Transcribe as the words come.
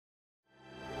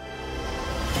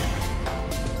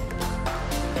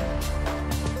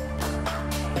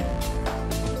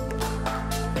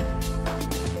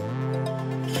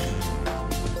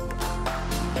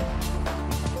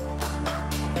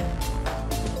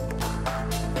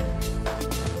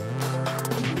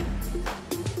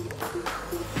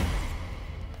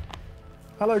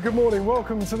Hello, good morning.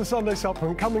 Welcome to the Sunday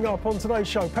Supplement. Coming up on today's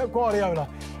show, Pep Guardiola.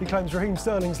 He claims Raheem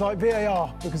Sterling's like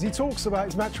VAR because he talks about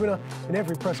his match winner in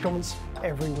every press conference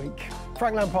every week.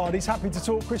 Frank Lampard, he's happy to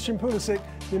talk Christian Pulisic.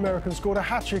 The American scored a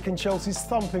hat-trick in Chelsea's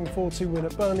thumping 4-2 win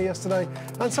at Burnley yesterday.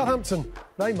 And Southampton,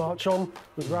 they march on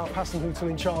with Ralph Hasenhüttl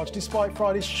in charge despite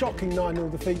Friday's shocking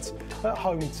 9-0 defeat at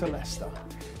home to Leicester.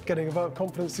 Getting a vote of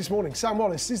confidence this morning. Sam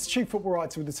Wallace is the chief football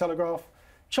writer with The Telegraph.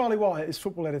 Charlie Wyatt is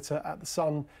football editor at The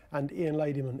Sun, and Ian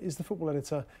Ladyman is the football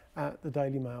editor at the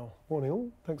Daily Mail. Morning all.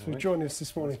 Thanks for joining us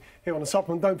this morning here on The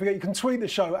Supplement. Don't forget you can tweet the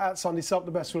show at Sunday Sup.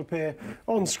 The best will appear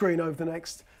on screen over the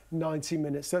next 90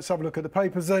 minutes. Let's have a look at the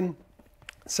papers then.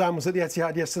 Sam was at the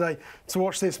Etihad yesterday to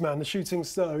watch this man, the shooting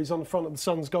star. He's on the front of the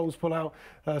Sun's goals pull-out.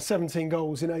 17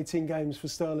 goals in 18 games for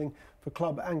Sterling, for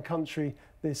club and country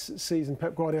this season.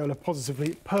 Pep Guardiola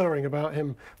positively purring about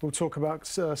him. We'll talk about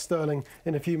Sterling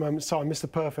in a few moments' time.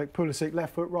 Mr. Perfect, Pulisic,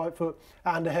 left foot, right foot,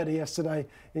 and a header yesterday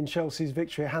in Chelsea's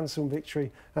victory, a handsome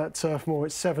victory at Turf Moor.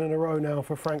 It's 7 in a row now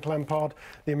for Frank Lampard,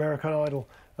 the American idol.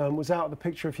 Was out of the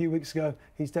picture a few weeks ago.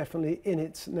 He's definitely in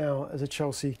it now as a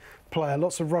Chelsea player.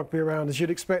 Lots of rugby around, as you'd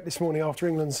expect this morning after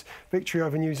England's victory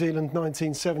over New Zealand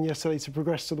 19-7 yesterday to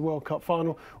progress to the World Cup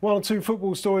final. One or two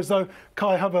football stories though.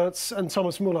 Kai Havertz and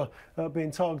Thomas Muller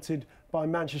being targeted by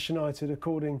Manchester United,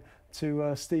 according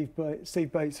to Steve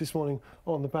Bates this morning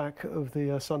on the back of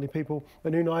the Sunday People.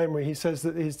 And Unai Emery, he says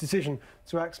that his decision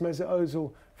to axe Mesut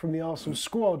Ozil from the Arsenal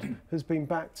squad has been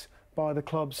backed by the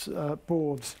club's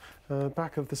boards.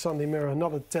 Back of the Sunday Mirror,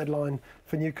 another deadline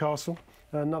for Newcastle,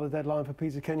 another deadline for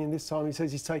Peter Kenyon. This time he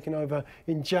says he's taking over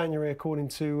in January, according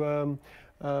to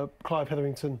Clive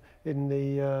Hetherington in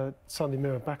the Sunday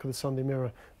Mirror, back of the Sunday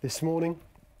Mirror this morning.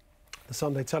 The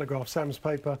Sunday Telegraph, Sam's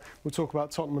paper. We'll talk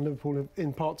about Tottenham and Liverpool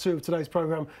in part 2 of today's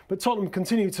programme. But Tottenham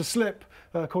continue to slip,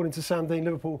 according to Sam Dean.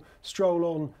 Liverpool stroll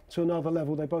on to another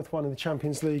level. They both won in the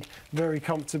Champions League very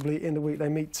comfortably in the week. They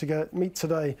meet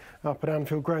today up at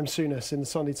Anfield. Graham Souness in the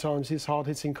Sunday Times, his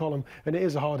hard-hitting column, and it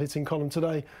is a hard-hitting column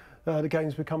today. The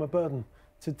game's become a burden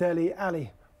to Dele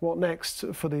Alli. What next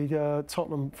for the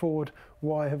Tottenham forward?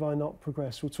 Why have I not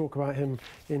progressed? We'll talk about him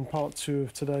in part 2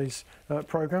 of today's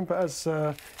programme. But as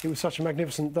it was such a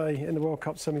magnificent day in the World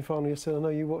Cup semi-final yesterday, I know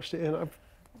you watched it.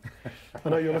 I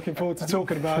know you're looking forward to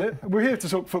talking about it. We're here to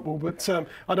talk football, but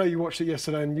I know you watched it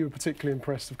yesterday and you were particularly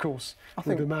impressed, of course,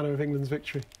 with the manner of England's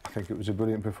victory. I think it was a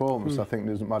brilliant performance. I think it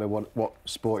doesn't matter what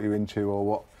sport you're into or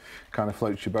what kind of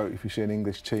floats your boat. If you see an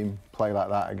English team play like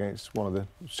that against one of the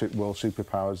world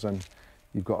superpowers, then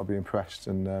you've got to be impressed.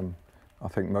 And I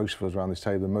think most of us around this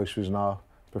table, most of us are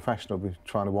professional, will be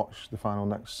trying to watch the final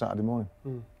next Saturday morning.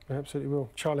 I absolutely will.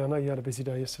 Charlie, I know you had a busy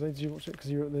day yesterday. Did you watch it? Because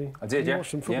you were at the... I did, you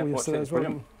watched some football yesterday as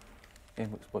well. Yeah,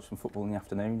 watched some football in the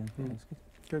afternoon.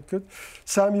 Good.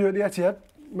 Sam, you at the Etihad,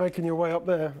 making your way up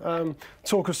there.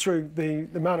 Talk us through the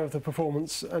manner of the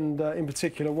performance and, in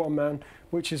particular, one man,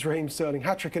 which is Raheem Sterling.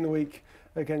 Hat-trick in the week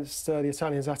against the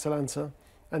Italians, Atalanta,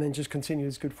 and then just continued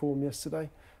his good form yesterday.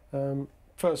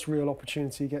 First real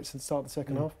opportunity he gets at the start of the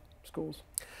second half, scores.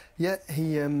 Yeah,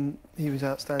 he was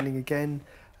outstanding again.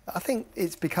 I think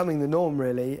it's becoming the norm,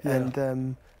 really,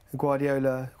 and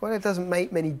Guardiola doesn't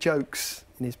make many jokes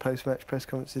in his post-match press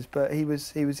conferences, but he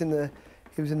was in the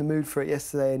mood for it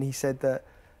yesterday, and he said that,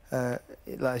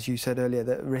 as you said earlier,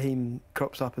 that Raheem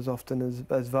crops up as often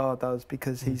as VAR does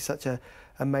because he's such a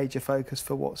major focus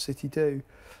for what City do.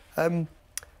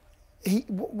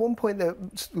 One point that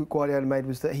Guardiola made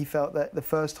was that he felt that the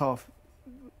first half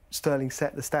Sterling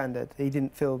set the standard. He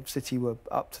didn't feel City were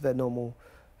up to their normal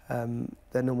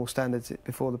standards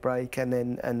before the break, and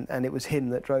it was him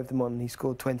that drove them on. And he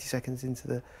scored 20 seconds into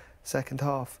the second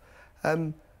half.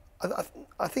 I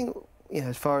think, you know,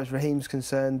 as far as Raheem's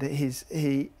concerned,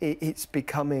 it's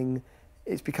becoming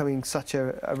such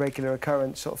a regular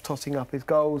occurrence, sort of totting up his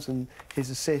goals and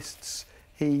his assists.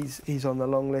 He's on the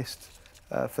long list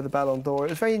for the Ballon d'Or. It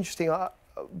was very interesting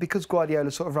because Guardiola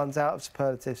sort of runs out of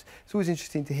superlatives. It's always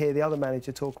interesting to hear the other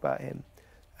manager talk about him.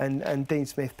 And Dean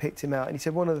Smith picked him out, and he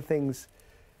said one of the things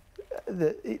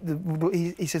that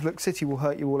he says, look, City will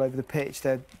hurt you all over the pitch.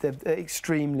 They're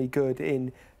extremely good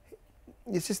in.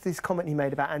 It's just this comment he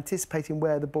made about anticipating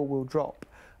where the ball will drop,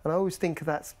 and I always think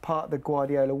that's part of the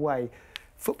Guardiola way.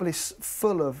 Football is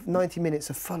full of 90 minutes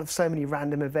are full of so many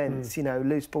random events. You know,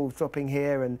 loose balls dropping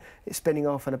here and it's spinning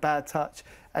off and a bad touch,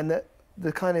 and that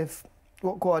the kind of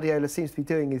what Guardiola seems to be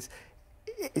doing is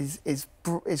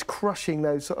crushing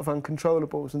those sort of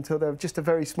uncontrollables until they're just a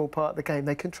very small part of the game.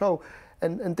 They control,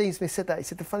 and Dean Smith said that. He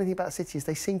said the funny thing about City is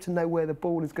they seem to know where the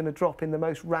ball is going to drop in the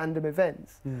most random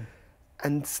events.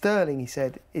 And Sterling, he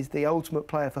said, is the ultimate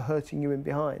player for hurting you in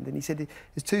behind. And he said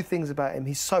there's two things about him.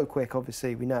 He's so quick,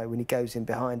 obviously, we know, when he goes in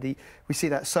behind. We see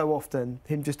that so often,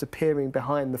 him just appearing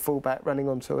behind the fullback, running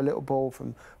onto a little ball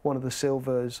from one of the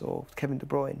Silvers or Kevin De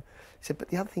Bruyne. He said, but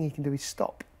the other thing he can do is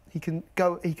stop. He can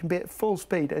be at full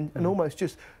speed and almost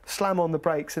just slam on the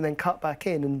brakes and then cut back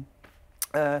in.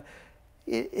 And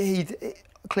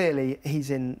clearly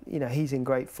he's in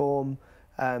great form.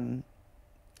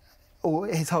 Or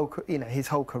his whole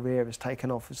career has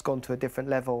taken off, has gone to a different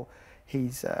level.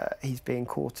 He's being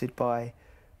courted by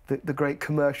the great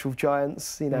commercial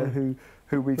giants, who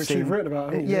we've Which seen. you've written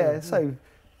about, haven't you? Yeah. So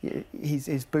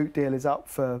his boot deal is up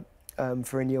for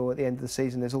renewal at the end of the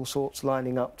season. There's all sorts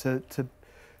lining up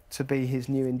to be his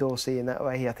new endorsee in that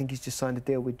way. I think he's just signed a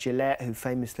deal with Gillette, who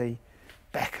famously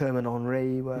Beckham and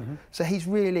Henry were. So he's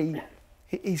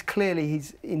clearly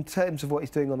in terms of what he's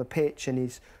doing on the pitch and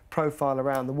his profile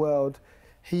around the world,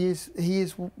 he's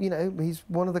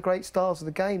one of the great stars of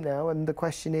the game now. And the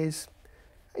question is,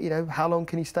 how long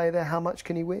can he stay there? How much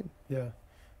can he win? Yeah.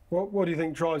 What do you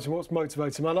think drives him? What's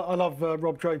motivates him? I love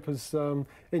Rob Draper's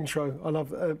intro. I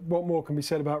love what more can be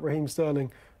said about Raheem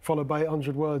Sterling, followed by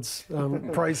 800 words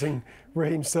praising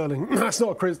Raheem Sterling. That's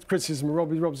not a criticism of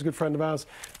Rob. Rob's a good friend of ours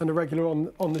and a regular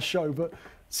on the show. But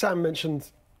Sam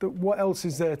mentioned that what else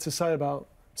is there to say about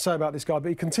this guy? But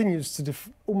he continues to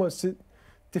almost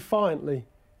defiantly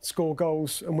score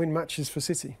goals and win matches for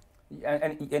City.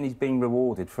 And he's being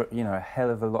rewarded for a hell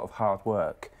of a lot of hard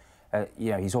work.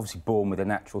 He's obviously born with a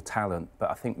natural talent,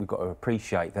 but I think we've got to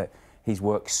appreciate that he's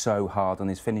worked so hard on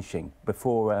his finishing.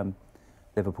 Before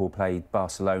Liverpool played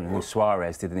Barcelona, Luis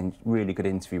Suarez did a really good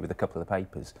interview with a couple of the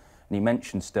papers, and he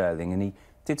mentioned Sterling, and he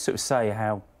did sort of say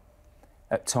how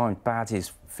at times bad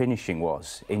his finishing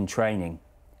was in training,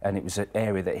 and it was an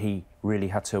area that he really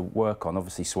had to work on.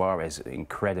 Obviously Suarez,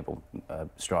 incredible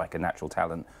striker, natural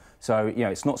talent. So,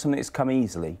 it's not something that's come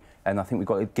easily, and I think we've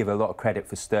got to give a lot of credit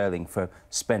for Sterling for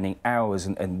spending hours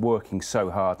and working so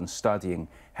hard and studying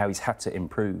how he's had to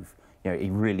improve.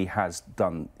 He really has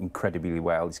done incredibly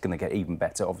well. He's going to get even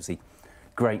better. Obviously,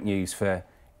 great news for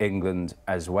England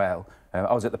as well.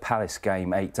 I was at the Palace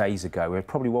game 8 days ago, where it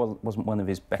probably wasn't one of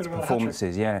his better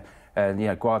performances. Yeah,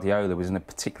 and Guardiola was in a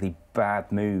particularly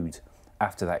bad mood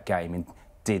after that game and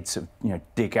did sort of,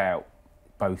 dig out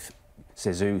both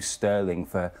Jesus, Sterling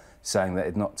for saying that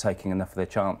they're not taking enough of their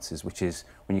chances, which is,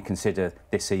 when you consider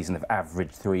this season have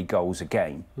averaged 3 goals a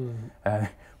game,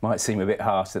 might seem a bit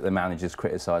harsh that the manager's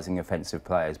criticising offensive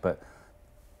players, but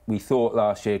we thought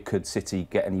last year, could City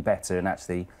get any better? And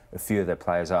actually, a few of their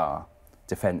players are.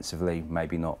 Defensively,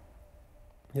 maybe not.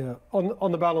 Yeah.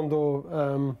 On the Ballon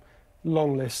d'Or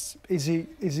long list, is he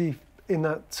in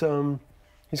that?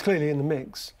 He's clearly in the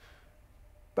mix,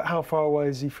 but how far away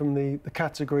is he from the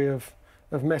category of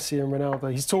Messi and Ronaldo?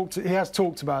 He has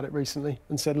talked about it recently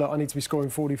and said, look, I need to be scoring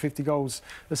 40, 50 goals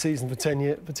a season for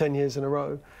 10 years in a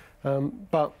row.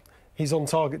 But he's on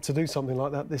target to do something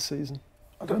like that this season.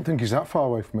 I don't think he's that far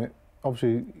away from it.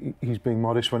 Obviously, he's being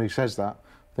modest when he says that.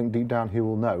 I think deep down he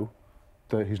will know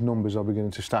that his numbers are beginning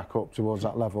to stack up towards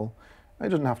that level. It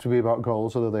doesn't have to be about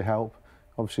goals, although they help.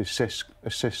 Obviously,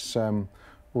 assists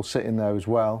will sit in there as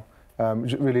well.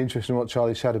 It's really interesting what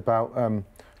Charlie said about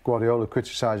Guardiola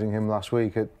criticising him last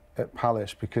week at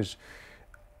Palace, because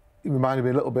it reminded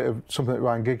me a little bit of something that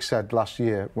Ryan Giggs said last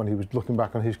year when he was looking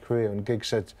back on his career, and Giggs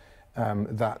said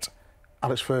that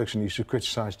Alex Ferguson used to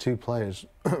criticise 2 players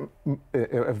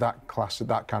of that class, at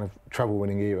that kind of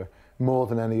treble-winning era, more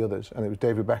than any others, and it was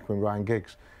David Beckham and Ryan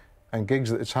Giggs. And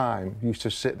Giggs at the time used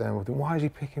to sit there and think, why is he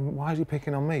picking on me? Why is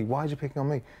he picking on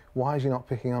me? Why is he not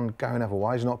picking on Gary Neville?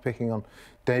 Why is he not picking on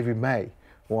David May?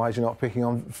 Why is he not picking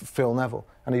on Phil Neville?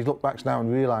 And he's looked back now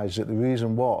and realised that the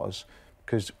reason was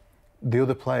because the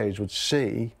other players would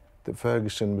see that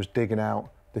Ferguson was digging out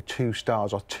the 2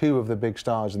 stars, or 2 of the big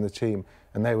stars in the team,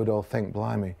 and they would all think,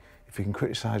 blimey, if you can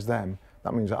criticise them,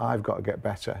 that means that I've got to get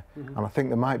better. And I think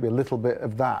there might be a little bit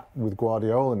of that with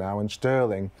Guardiola now, and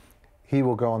Sterling. He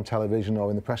will go on television or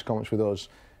in the press conference with us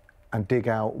and dig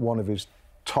out one of his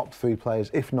top 3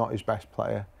 players, if not his best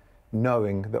player,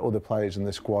 knowing that other players in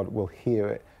the squad will hear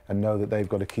it and know that they've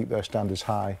got to keep their standards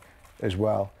high as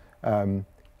well.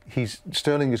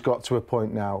 Sterling has got to a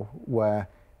point now where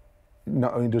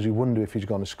not only does he wonder if he's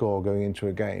going to score going into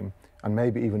a game, and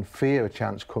maybe even fear a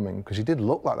chance coming, because he did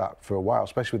look like that for a while,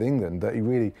 especially with England, that he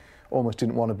really almost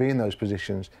didn't want to be in those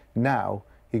positions. Now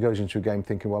he goes into a game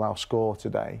thinking, well, I'll score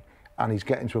today. And he's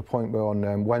getting to a point where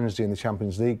on Wednesday in the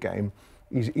Champions League game,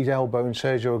 he's elbowing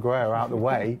Sergio Aguero out the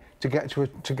way to get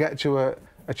to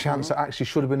a chance that actually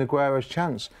should have been Aguero's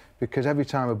chance. Because every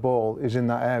time a ball is in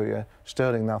that area,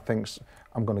 Sterling now thinks,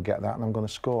 I'm going to get that and I'm going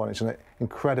to score. And it's an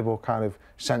incredible kind of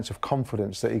sense of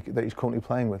confidence that he's currently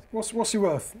playing with. What's he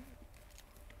worth?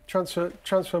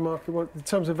 Transfer market, in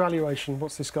terms of valuation,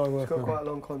 what's this guy worth? He's got quite a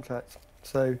long contract.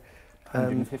 So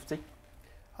 150?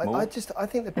 I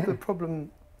think the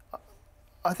problem,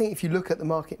 I think if you look at the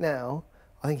market now,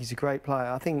 I think he's a great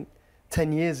player. I think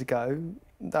 10 years ago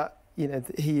that, you know,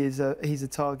 he's a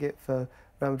target for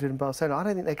Real Madrid and Barcelona. I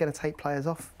don't think they're going to take players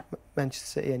off Manchester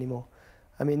City anymore.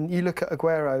 I mean, you look at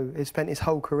Aguero, who spent his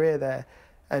whole career there,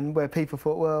 and where people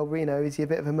thought, well, you know, is he a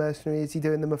bit of a mercenary? Is he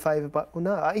doing them a favour? But well,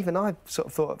 no, even I sort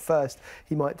of thought at first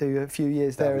he might do a few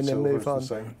years there and then move on.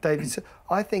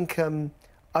 I think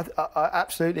I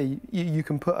absolutely you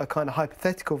can put a kind of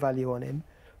hypothetical value on him,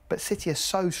 but City are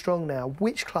so strong now.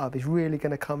 Which club is really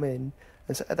going to come in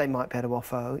and so they might be able to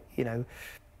offer, you know,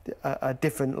 a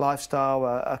different lifestyle,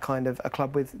 a kind of a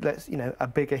club with, a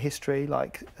bigger history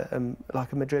like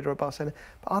a Madrid or a Barcelona.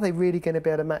 But are they really going to be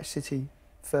able to match City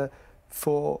for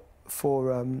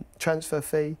transfer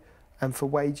fee and for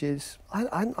wages?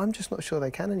 I'm just not sure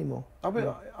they can anymore. I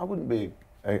wouldn't be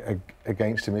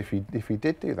against him if he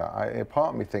did do that.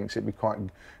 Part of me thinks it'd be quite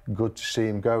good to see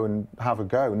him go and have a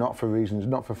go, not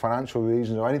for financial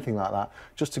reasons or anything like that,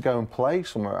 just to go and play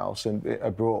somewhere else and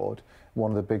abroad, one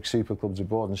of the big super clubs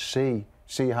abroad, and see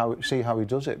how he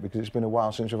does it, because it's been a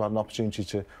while since we've had an opportunity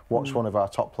to watch one of our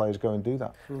top players go and do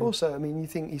that. Also, I mean, you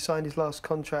think he signed his last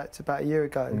contract about a year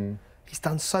ago. He's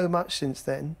done so much since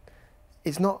then.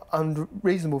 It's not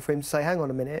unreasonable for him to say, hang on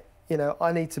a minute, you know,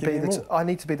 I need to be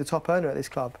the top earner at this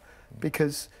club,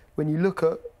 because when you look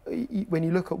at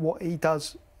what he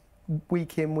does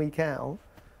week in, week out,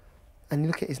 and you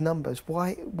look at his numbers,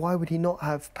 why would he not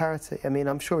have parity? I mean,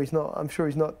 I'm sure he's not,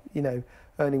 you know,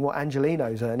 earning what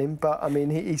Angelino's earning, but I mean,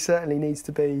 he certainly needs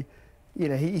to be, you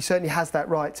know, he certainly has that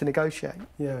right to negotiate.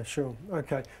 Yeah, sure.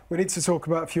 OK. We need to talk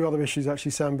about a few other issues,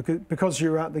 actually, Sam, because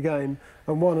you were at the game,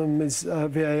 and one of them is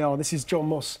VAR. This is John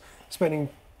Moss spending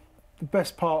the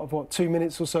best part of, 2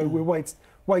 minutes or so. We're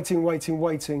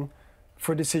waiting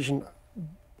for a decision.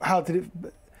 How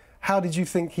did you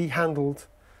think he handled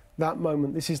that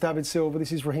moment? This is David Silva,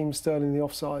 this is Raheem Sterling, the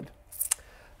offside.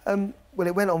 Well,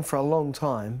 it went on for a long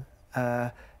time,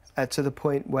 to the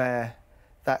point where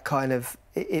that kind of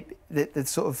it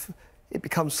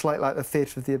becomes slightly like the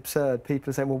theatre of the absurd.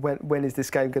 People are saying, well, when is this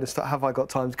game going to start? Have I got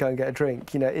time to go and get a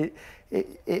drink? You know, You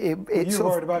were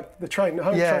worried about the train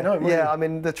home, weren't you? I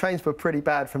mean, the trains were pretty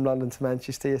bad from London to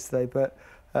Manchester yesterday, but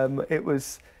it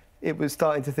was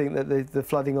starting to think that the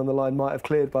flooding on the line might have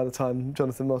cleared by the time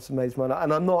Jonathan Moss had made his mind up.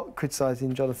 And I'm not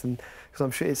criticising Jonathan, because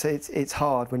I'm sure it's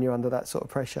hard when you're under that sort of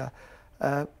pressure.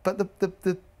 But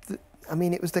I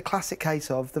mean, it was the classic case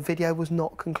of the video was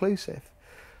not conclusive.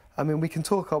 I mean, we can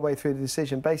talk our way through the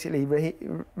decision. Basically,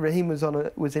 Raheem was in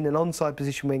an onside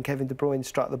position when Kevin De Bruyne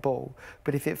struck the ball.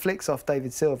 But if it flicks off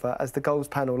David Silva, as the goals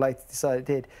panel later decided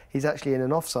it did, he's actually in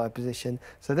an offside position.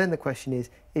 So then the question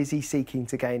is he seeking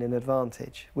to gain an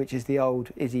advantage? Which is the old,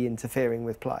 is he interfering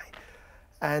with play?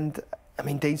 And, I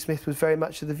mean, Dean Smith was very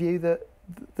much of the view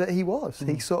that he was.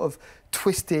 He sort of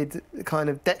twisted kind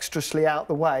of dexterously out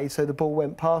the way, so the ball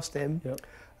went past him. Yep.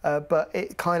 But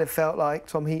it kind of felt like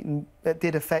it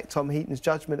did affect Tom Heaton's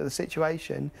judgment of the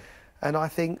situation, and I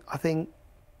think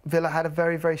Villa had a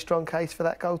very, very strong case for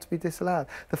that goal to be disallowed.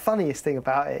 The funniest thing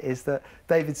about it is that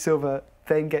David Silva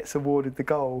then gets awarded the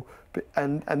goal,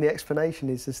 and the explanation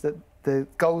is that the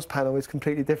goals panel is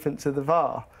completely different to the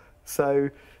VAR. So,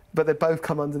 but they both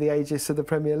come under the aegis of the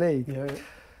Premier League. Yeah.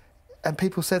 And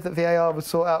people said that VAR would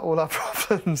sort out all our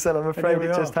problems, and I'm afraid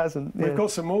it just hasn't. We've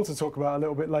got some more to talk about a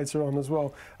little bit later on as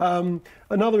well.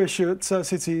 Another issue at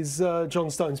City is John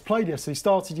Stones. Played yesterday,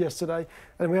 started yesterday,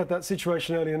 and we had that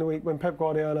situation earlier in the week when Pep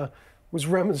Guardiola was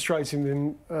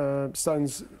remonstrating with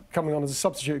Stones coming on as a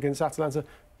substitute against Atalanta,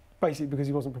 basically because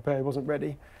he wasn't prepared, wasn't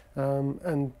ready,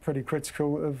 and pretty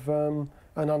critical of,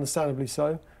 and understandably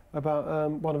so, about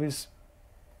one of his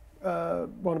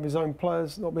own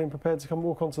players not being prepared to come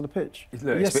walk onto the pitch.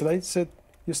 Yesterday said,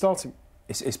 you're starting.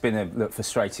 It's been a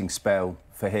frustrating spell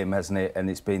for him, hasn't it? And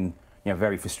it's been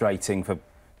very frustrating for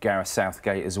Gareth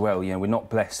Southgate as well. We're not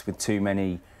blessed with too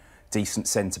many decent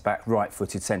centre-back,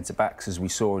 right-footed centre-backs, as we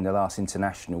saw in the last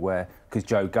international, where, because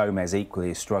Joe Gomez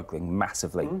equally is struggling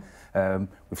massively.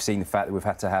 We've seen the fact that we've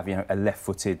had to have a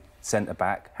left-footed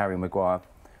centre-back, Harry Maguire,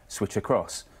 switch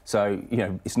across. So,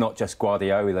 it's not just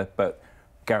Guardiola, but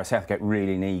Gareth Southgate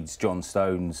really needs John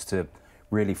Stones to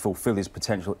really fulfil his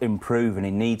potential, improve, and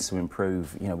he needs to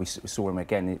improve. We saw him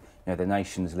again in the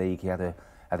Nations League. He had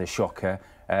a shocker,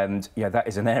 and that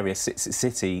is an area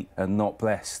City are not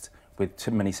blessed with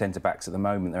too many centre backs at the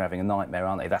moment. They're having a nightmare,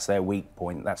 aren't they? That's their weak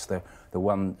point. That's the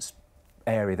one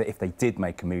area that if they did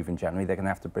make a move in January, they're going to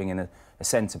have to bring in a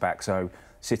centre-back. So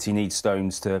City needs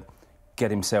Stones to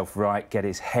get himself right, get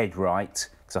his head right,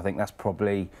 because I think that's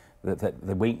probably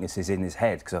the weakness is in his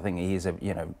head, because I think he is a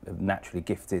naturally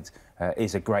gifted,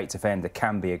 is a great defender,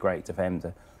 can be a great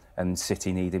defender, and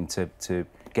City need him to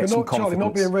get some confidence. Charlie,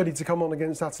 not being ready to come on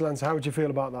against Atalanta, how would you feel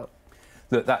about that?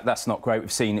 Look, that's not great.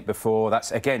 We've seen it before.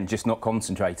 That's, again, just not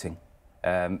concentrating.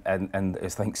 And I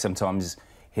think sometimes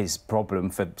his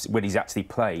problem for when he's actually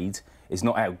played is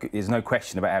not how there's no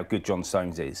question about how good John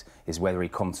Stones is whether he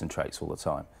concentrates all the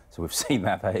time. So we've seen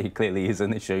that he clearly is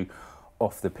an issue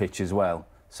off the pitch as well.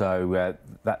 So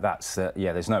that's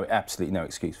there's absolutely no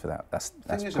excuse for that. That's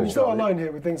poor. He's not alone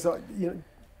here with things like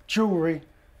jewellery.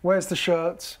 Where's the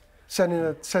shirts?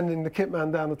 Sending the kit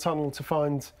man down the tunnel to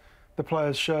find the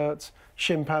player's shirts.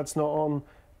 Shin pads not on.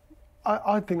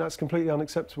 I think that's completely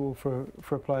unacceptable for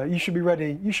a player. You should be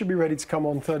ready. You should be ready to come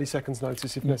on 30 seconds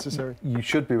notice if necessary. You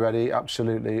should be ready,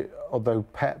 absolutely. Although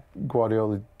Pep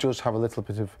Guardiola does have a little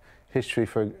bit of history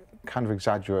for kind of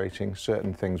exaggerating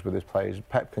certain things with his players.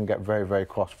 Pep can get very, very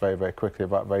cross very, very quickly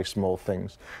about very small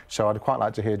things. So I'd quite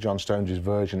like to hear John Stones'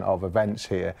 version of events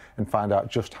here and find out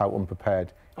just how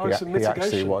unprepared he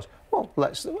actually was. Well,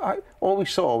 all we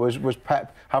saw was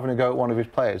Pep having a go at one of his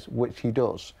players, which he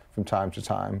does from time to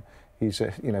time. He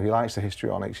likes the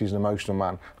histrionics. He's an emotional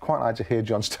man. I'd quite like to hear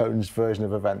John Stones' version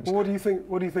of events. Well, what do you think?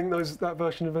 What do you think that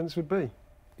version of events would be?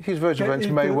 His version of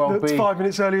events may well be. 5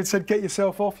 minutes earlier, had said, "Get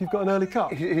yourself off. You've got an early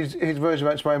cut." His version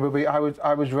of events may well be.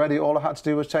 I was ready. All I had to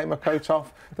do was take my coat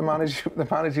off. The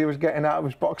manager was getting out of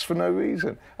his box for no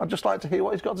reason. I'd just like to hear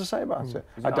what he's got to say about it.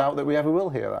 I doubt that we ever will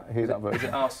hear that version. Was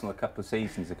it Arsenal a couple of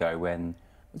seasons ago when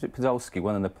was it Podolski?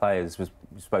 One of the players was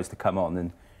supposed to come on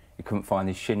and he couldn't find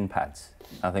his shin pads.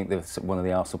 I think one of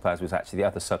the Arsenal players was actually the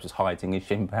other sub was hiding his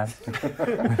shin pads.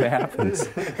 It happens.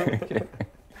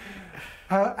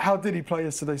 How did he play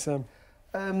yesterday, Sam?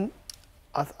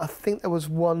 I think there was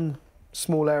one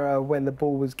small error when the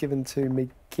ball was given to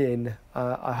McGinn.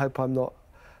 I hope I'm not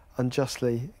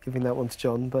unjustly giving that one to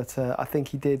John, but I think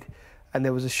he did. And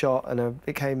there was a shot, and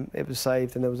it was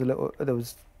saved, and there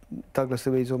was Douglas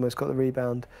Luiz almost got the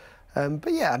rebound.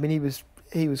 But yeah, I mean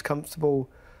he was comfortable.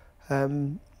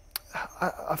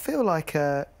 I feel like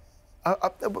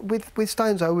with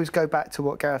Stones, I always go back to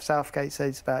what Gareth Southgate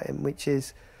says about him, which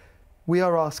is we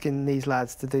are asking these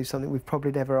lads to do something we've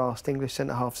probably never asked English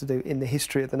centre-halves to do in the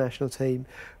history of the national team,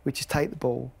 which is take the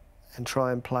ball and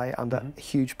try and play under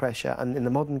huge pressure. And in the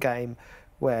modern game,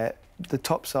 where the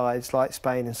top sides like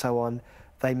Spain and so on,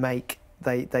 all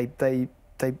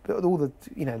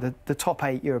the top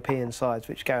 8 European sides,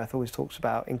 which Gareth always talks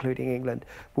about, including England,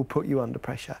 will put you under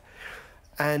pressure.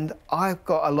 And I've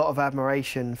got a lot of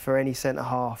admiration for any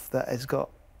centre-half that has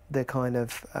got the kind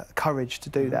of courage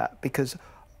to do that, because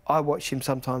I watch him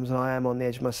sometimes and I am on the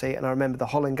edge of my seat. And I remember the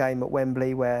Holland game at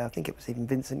Wembley where I think it was even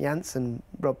Vincent Janssen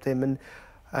robbed him, and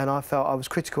I felt I was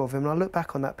critical of him. And I look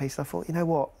back on that piece and I thought, you know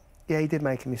what? Yeah, he did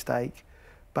make a mistake,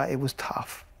 but it was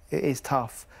tough. It is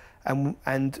tough.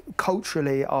 And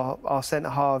culturally, our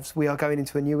centre-halves, we are going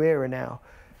into a new era now.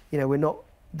 You know, we're not...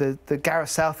 The Gareth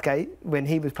Southgate, when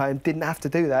he was playing, didn't have to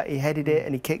do that. He headed it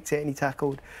and he kicked it and he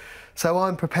tackled. So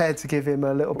I'm prepared to give him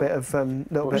a little bit of slack.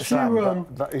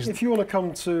 If you want to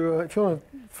come to, if you want to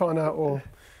find out or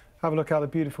have a look how the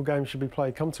beautiful game should be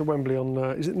played, come to Wembley on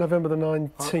is it November the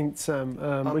 19th, Sam?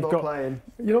 I'm not playing.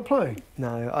 You're not playing?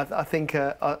 No, I think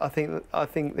the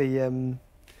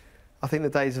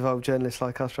days of old journalists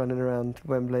like us running around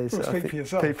Wembley,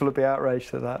 people would be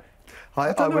outraged at that.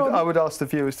 I would ask the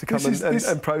viewers to come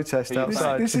and protest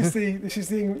outside. This is the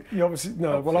you obviously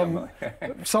no. Well,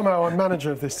 somehow I'm manager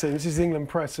of this team. This is the England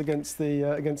press against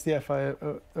the FA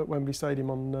at Wembley Stadium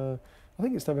on I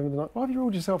think it's November the 9th. Why have you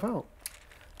ruled yourself out?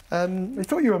 I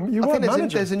thought you were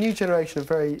manager. There's a new generation of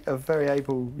very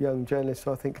able young journalists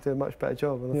who I think do a much better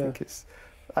job, and I think it's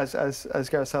as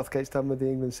Gareth Southgate's done with the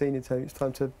England senior team. It's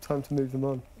time to move them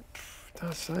on.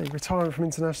 I say, retiring from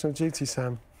international duty,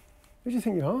 Sam. Who do you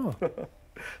think you are?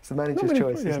 It's the manager's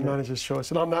choice. Yeah, manager's choice.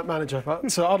 And I'm that manager.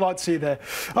 So I'd like to see you there.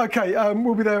 OK,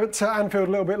 we'll be there at Anfield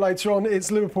a little bit later on.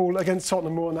 It's Liverpool against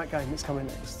Tottenham. More on that game that's coming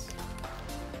next.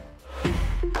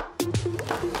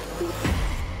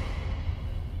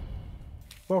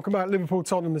 Welcome back.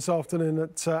 Liverpool-Tottenham this afternoon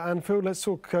at Anfield. Let's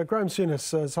talk. Graham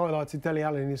Souness has highlighted Dele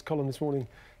Alli in his column this morning,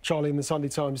 Charlie, in the Sunday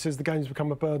Times. He says the game's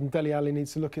become a burden. Dele Alli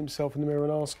needs to look himself in the mirror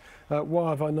and ask, why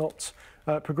have I not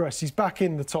progressed? He's back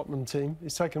in the Tottenham team.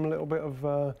 It's taken him a little bit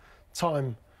of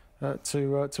time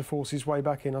to force his way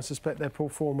back in. I suspect their poor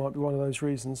form might be one of those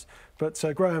reasons. But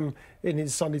Graham, in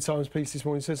his Sunday Times piece this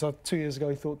morning, says 2 years ago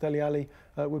he thought Dele Alli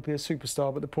would be a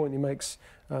superstar, but the point he makes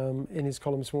in his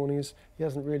column this morning is he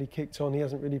hasn't really kicked on, he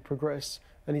hasn't really progressed,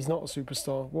 and he's not a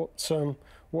superstar.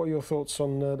 What are your thoughts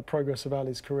on the progress of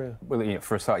Ali's career? Well,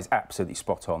 for a start, he's absolutely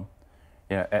spot on.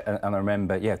 And I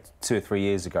remember, 2 or 3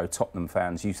 years ago, Tottenham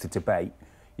fans used to debate,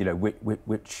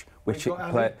 which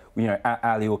player,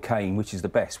 Ali or Kane, which is the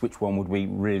best? Which one would we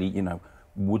really,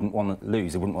 wouldn't want to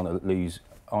lose? They wouldn't want to lose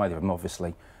either of them,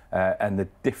 obviously. And the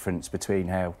difference between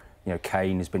how,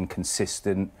 Kane has been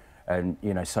consistent and,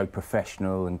 so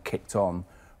professional and kicked on,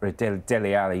 where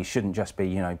Dele Alli shouldn't just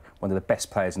be, one of the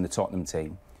best players in the Tottenham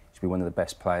team. He should be one of the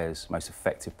best players, most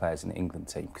effective players in the England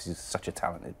team, because he's such a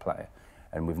talented player.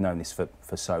 And we've known this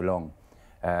for so long.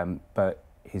 But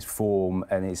his form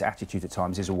and his attitude at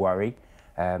times is a worry.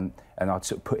 And I'd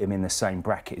sort of put him in the same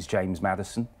bracket as James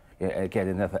Maddison. Again,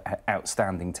 another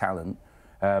outstanding talent.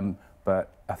 But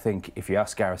I think if you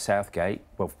ask Gareth Southgate,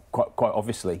 well, quite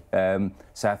obviously,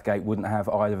 Southgate wouldn't have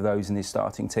either of those in his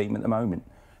starting team at the moment,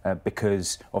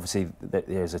 because obviously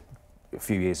there's a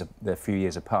few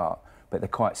years apart, but they're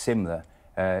quite similar.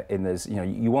 In there's,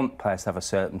 you want players to have a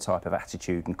certain type of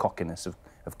attitude and cockiness,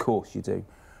 of course you do,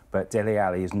 but Dele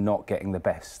Alli is not getting the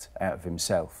best out of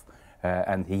himself,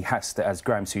 and he has to, as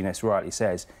Graham Souness rightly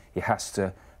says, he has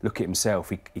to look at himself.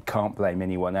 He can't blame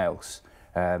anyone else,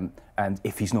 and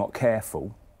if he's not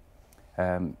careful,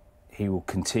 he will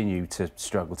continue to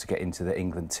struggle to get into the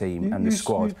England team and the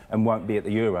squad, and won't be at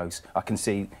the Euros. I can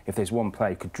see if there's one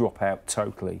player who could drop out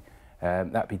totally,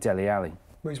 that'd be Dele Alli.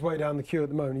 Well, he's way down the queue at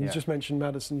the moment. You just mentioned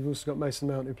Maddison. You've also got Mason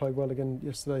Mount, who played well again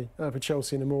yesterday for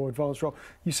Chelsea in a more advanced role.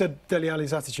 You said Dele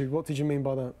Alli's attitude. What did you mean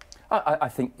by that? I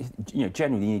think,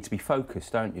 generally you need to be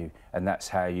focused, don't you? And that's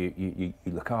how you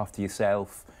look after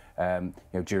yourself.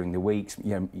 During the weeks,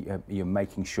 you're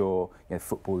making sure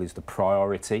football is the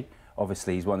priority.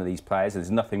 Obviously, he's one of these players. There's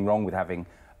nothing wrong with having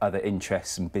other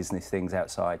interests and business things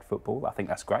outside football. I think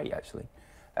that's great, actually.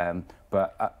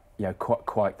 But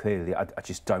quite clearly, I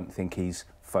just don't think he's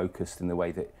focused in the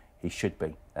way that he should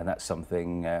be, and that's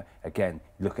something. Again,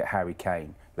 look at Harry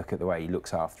Kane. Look at the way he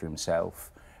looks after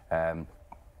himself.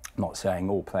 Not saying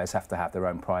all players have to have their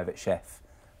own private chef,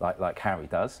 like Harry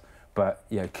does, but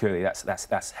clearly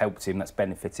that's helped him. That's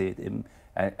benefited him,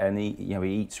 and he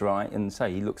he eats right, and so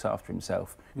he looks after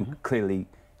himself. And clearly,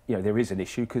 there is an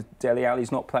issue because Dele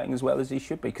Alli's not playing as well as he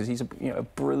should be, because he's a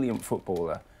brilliant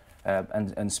footballer.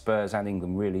 And Spurs and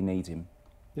England really need him.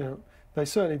 Yeah, they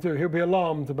certainly do. He'll be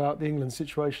alarmed about the England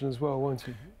situation as well, won't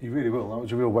he? He really will. That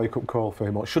was a real wake-up call for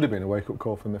him. Or it should have been a wake-up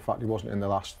call for him, the fact he wasn't in the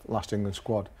last England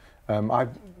squad.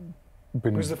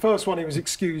 It was the first one he was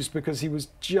excused because he was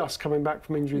just coming back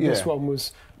from injury. This one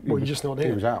was, you're just not here.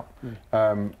 He was out.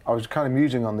 I was kind of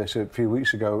musing on this a few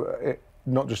weeks ago,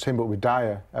 not just him, but with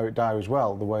Eric Dyer as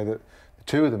well, the way that the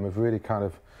two of them have really kind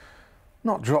of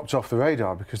not dropped off the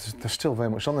radar, because they're still very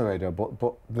much on the radar,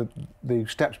 but the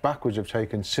steps backwards have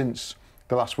taken since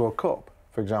the last World Cup,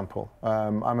 for example. I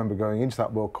remember going into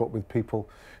that World Cup with people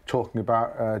talking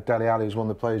about Dele Alli as one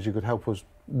of the players who could help us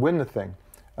win the thing,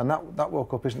 and that World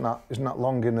Cup isn't that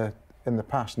long in the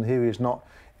past, and here he is not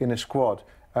in a squad.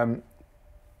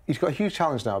 He's got a huge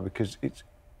challenge now, because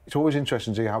it's always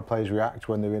interesting to see how players react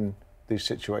when they're in these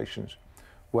situations.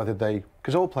 Whether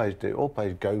because all players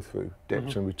go through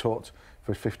dips, and we talked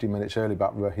for 50 minutes earlier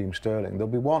about Raheem Sterling. There'll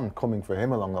be one coming for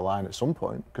him along the line at some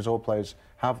point, because all players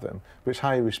have them, but it's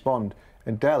how you respond.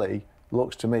 And Dele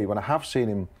looks to me, when I have seen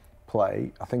him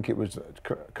play, I think it was,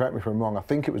 correct me if I'm wrong, I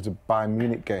think it was the Bayern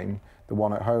Munich game, the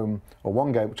one at home, or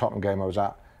one Tottenham game I was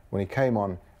at, when he came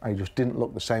on, and he just didn't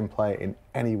look the same player in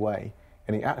any way.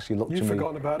 And he actually looked to me... You've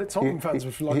forgotten about it. Tottenham fans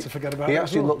would like to forget about it. He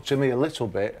actually looked to me a little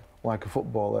bit like a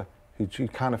footballer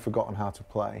who'd kind of forgotten how to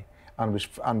play, and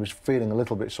was feeling a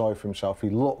little bit sorry for himself.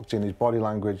 He looked in his body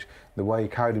language, the way he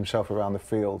carried himself around the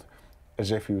field,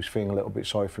 as if he was feeling a little bit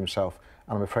sorry for himself,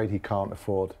 and I'm afraid he can't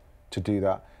afford to do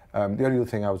that. The only other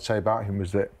thing I would say about him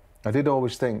was that I did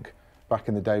always think, back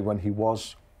in the day when he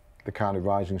was the kind of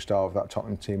rising star of that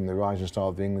Tottenham team and the rising star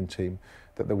of the England team,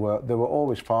 that there were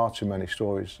always far too many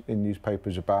stories in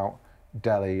newspapers about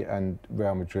Dele and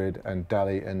Real Madrid, and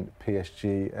Dele and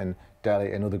PSG, and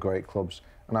Dele and other great clubs.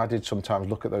 And I did sometimes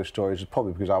look at those stories,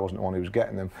 probably because I wasn't the one who was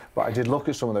getting them, but I did look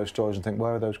at some of those stories and think,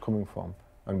 where are those coming from,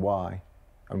 and why?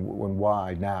 And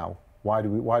why now? Why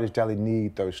does Dele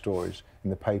need those stories in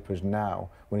the papers now,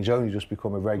 when he's only just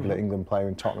become a regular England player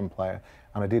and Tottenham player?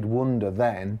 And I did wonder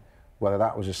then whether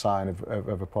that was a sign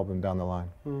of a problem down the line.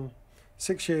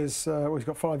 6 years. Well, he's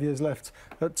got 5 years left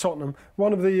at Tottenham.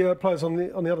 One of the players on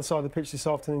the other side of the pitch this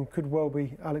afternoon could well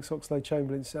be Alex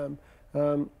Oxlade-Chamberlain. Sam,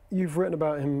 you've written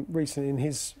about him recently in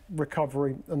his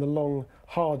recovery and the long,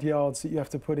 hard yards that you have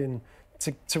to put in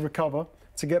to recover,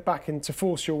 to get back in, to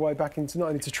force your way back into not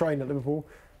only to train at Liverpool,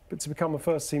 but to become a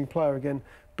first-team player again.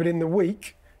 But in the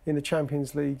week in the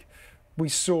Champions League, we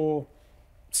saw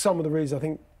some of the reasons. I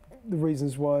think the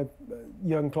reasons why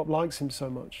Jurgen Klopp likes him so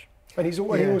much. And he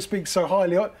always speaks so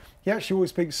highly. He actually always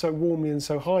speaks so warmly and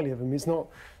so highly of him. It's not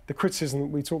the criticism that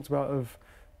we talked about of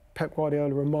Pep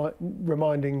Guardiola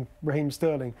reminding Raheem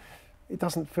Sterling. It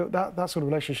doesn't feel that sort of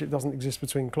relationship doesn't exist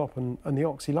between Klopp and the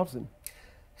Ox. He loves him.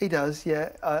 He does, yeah.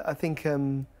 I think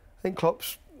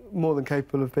Klopp's more than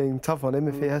capable of being tough on him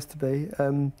if he has to be.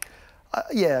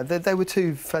 Yeah, they were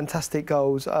two fantastic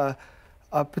goals.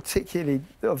 Particularly,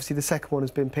 obviously, the second one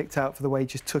has been picked out for the way he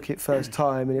just took it first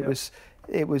time, and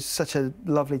it was such a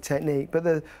lovely technique.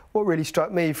 But what really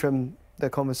struck me from the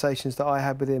conversations that I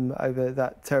had with him over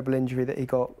that terrible injury that he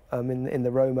got in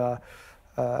the Roma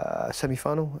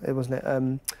semi-final, wasn't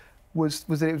it? Was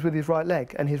that it was with his right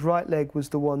leg, and his right leg was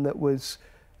the one that was,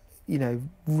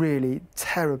 really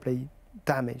terribly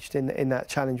damaged in that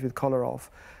challenge with Kolarov.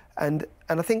 And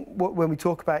I think when we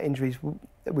talk about injuries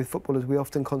with footballers, we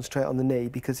often concentrate on the knee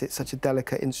because it's such a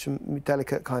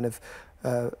delicate kind of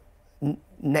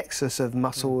nexus of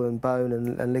muscle and bone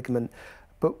and ligament.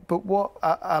 But what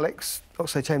Alex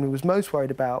Oxlade-Chamberlain was most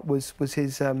worried about was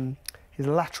his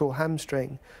lateral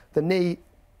hamstring. The knee,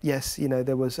 yes,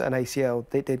 there was an ACL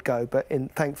that did go, but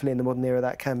thankfully in the modern era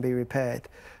that can be repaired.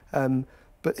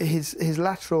 But his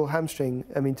lateral hamstring,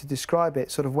 to describe it,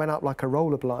 sort of went up like a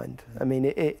roller blind.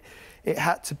 It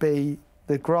had to be,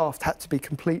 the graft had to be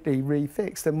completely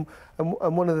refixed. And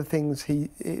one of the things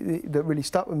that really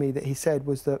stuck with me that he said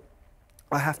was that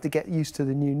I have to get used to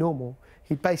the new normal.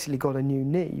 He'd basically got a new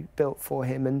knee built for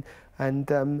him,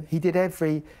 and he did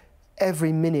every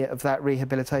minute of that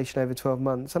rehabilitation over 12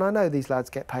 months. And I know these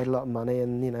lads get paid a lot of money,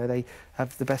 and they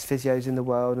have the best physios in the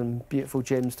world and beautiful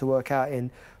gyms to work out in.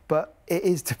 But it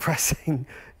is depressing.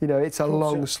 It's a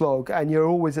long slog, and you're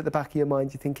always at the back of your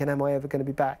mind, you're thinking, am I ever going to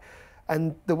be back?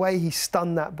 And the way he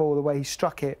stunned that ball, the way he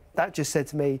struck it, that just said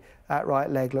to me, that right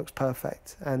leg looks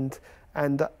perfect. And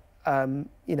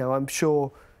I'm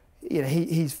sure,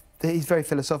 he's very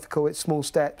philosophical. It's small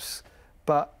steps,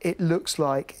 but it looks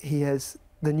like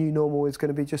the new normal is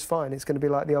going to be just fine. It's going to be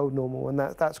like the old normal, and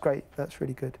that's great. That's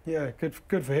really good. Yeah,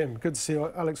 good for him. Good to see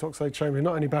Alex Oxlade-Chamberlain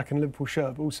not only back in Liverpool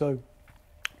shirt, but also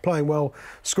playing well,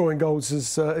 scoring goals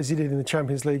as he did in the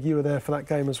Champions League. You were there for that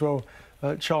game as well,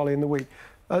 Charlie, in the week.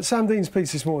 Sam Dean's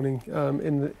piece this morning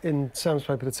in Sam's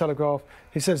paper, The Telegraph,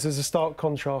 he says there's a stark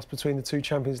contrast between the two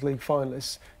Champions League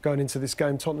finalists going into this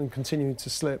game. Tottenham continuing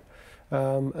to slip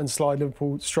and slide,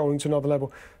 Liverpool strolling to another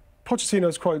level.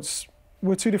 Pochettino's quotes,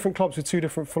 we're two different clubs with two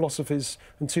different philosophies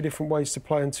and two different ways to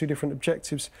play and two different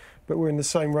objectives, but we're in the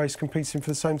same race competing for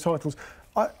the same titles.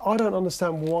 I don't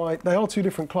understand why. They are two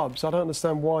different clubs. I don't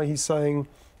understand why he's saying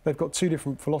they've got two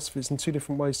different philosophies and two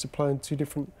different ways to play and two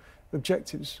different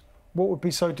objectives. What would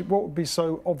be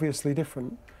so obviously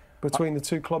different between the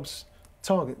two clubs'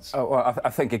 targets? Oh, well, I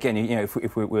think again,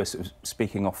 if we were sort of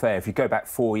speaking off air, if you go back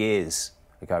 4 years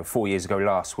ago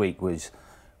last week was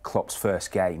Klopp's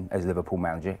first game as Liverpool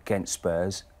manager against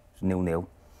Spurs, 0-0.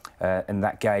 In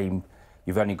that game,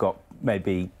 you've only got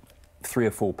maybe 3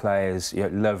 or 4 players.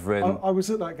 Lovren. I was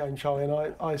at that game, Charlie,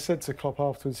 and I said to Klopp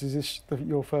afterwards, "Is this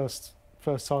your first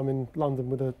time in London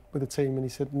with a team?" And he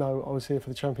said, "No, I was here for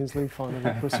the Champions League final with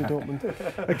Borussia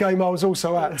Dortmund, a game I was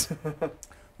also at."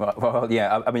 Well,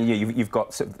 yeah. You've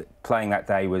got sort of, playing that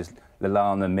day was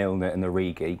Lallana, Milner, and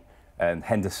Origi, and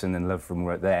Henderson and Lovren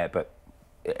were there, but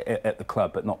at the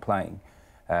club, but not playing.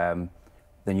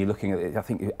 Then you're looking at, I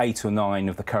think, 8 or 9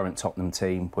 of the current Tottenham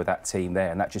team with that team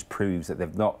there, and that just proves that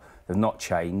they've not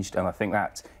changed. And I think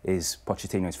that is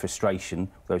Pochettino's frustration.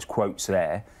 Those quotes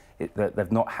there. That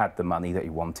they've not had the money that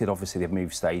he wanted. Obviously, they've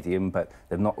moved stadium, but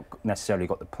they've not necessarily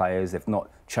got the players. They've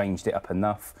not changed it up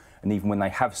enough. And even when they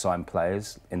have signed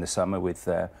players in the summer with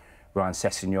Ryan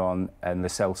Sessegnon and Lo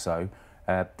Celso,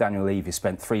 Daniel Levy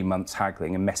spent 3 months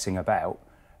haggling and messing about,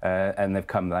 and they've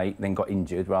come late, then got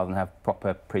injured rather than have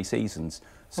proper pre-seasons.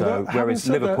 So whereas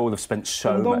Liverpool have spent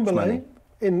so much money.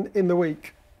 In the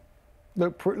week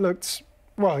looked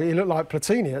well. He looked like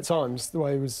Platini at times, the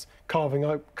way he was carving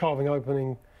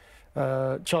opening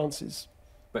chances.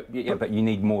 But you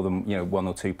need more than 1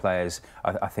 or 2 players.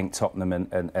 I think Tottenham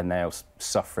are now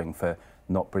suffering for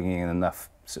not bringing in enough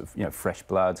sort of fresh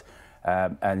blood.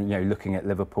 And looking at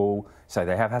Liverpool, so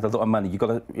they have had a lot of money. You've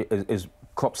got to, as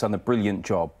Klopp's done a brilliant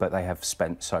job, but they have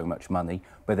spent so much money.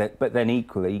 But then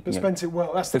equally, they spent it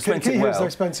well. That's the key. They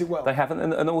spent it well. They haven't,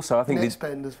 and also I think they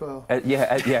spend as well.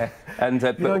 Yeah. And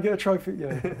you don't get a trophy.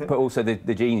 Yeah. But also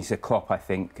the genius of Klopp, I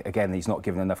think, again, he's not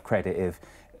given enough credit. If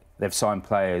they've signed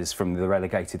players from the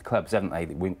relegated clubs, haven't they?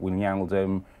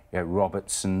 Wijnaldum,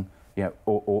 Robertson,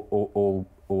 or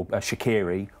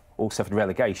Shaqiri. All suffered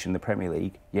relegation in the Premier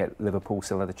League, yet Liverpool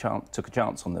still had took a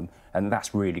chance on them, and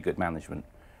that's really good management.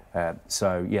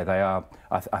 So yeah, they are.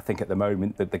 I think at the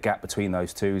moment that the gap between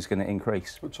those two is going to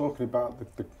increase. We're talking about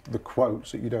the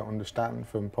quotes that you don't understand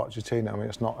from Pochettino. I mean,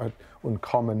 it's not an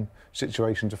uncommon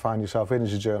situation to find yourself in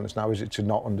as a journalist now, is it, to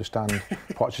not understand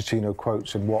Pochettino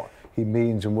quotes and what he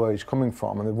means and where he's coming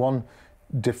from? And one of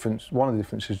the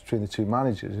differences between the two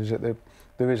managers is that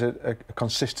there is a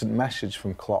consistent message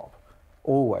from Klopp.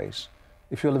 Always.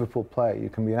 If you're a Liverpool player, you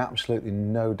can be in absolutely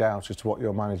no doubt as to what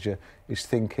your manager is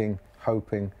thinking,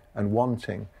 hoping and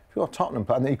wanting. If you're a Tottenham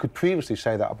player, and you could previously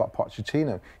say that about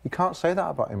Pochettino, you can't say that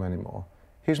about him anymore.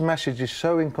 His message is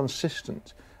so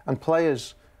inconsistent, and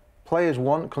players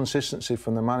want consistency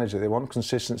from the manager. They want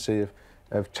consistency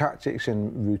of tactics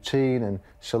and routine and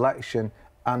selection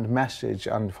and message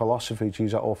and philosophy, to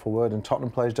use that awful word, and Tottenham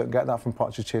players don't get that from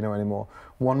Pochettino anymore.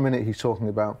 One minute he's talking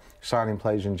about signing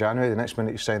players in January, the next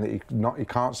minute he's saying that he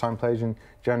can't sign players in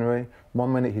January.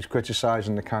 One minute he's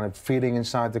criticising the kind of feeling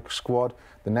inside the squad,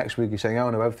 the next week he's saying, oh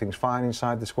no, everything's fine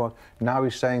inside the squad. Now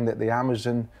he's saying that the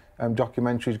Amazon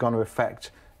documentary is going to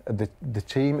affect the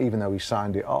team, even though he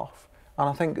signed it off. And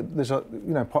I think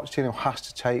Pochettino has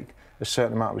to take a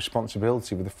certain amount of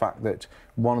responsibility with the fact that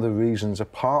one of the reasons,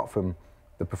 apart from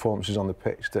the performances on the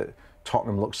pitch, that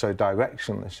Tottenham looks so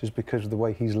directionless is because of the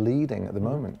way he's leading at the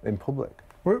moment in public.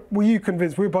 Were you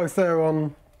convinced? We were both there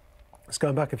on, it's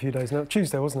going back a few days now,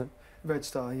 Tuesday, wasn't it? Red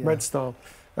Star, yeah. Red Star.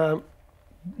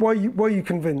 Were you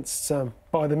convinced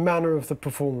by the manner of the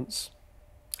performance?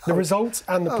 The results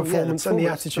and the performance and the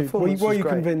attitude? Were you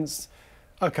convinced,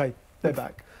 OK, they're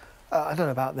back? I don't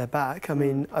know about they're back. I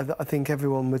mean, I think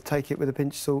everyone would take it with a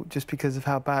pinch of salt just because of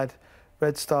how bad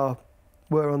Red Star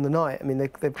were on the night. I mean,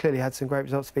 they've clearly had some great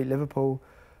results to beat Liverpool,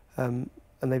 and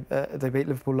they beat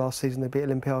Liverpool last season. They beat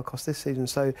Olympiacos this season,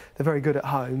 so they're very good at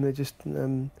home. They're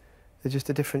just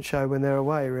a different show when they're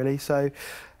away, really. So,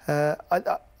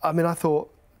 I mean, I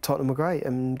thought Tottenham were great,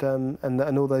 and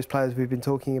all those players we've been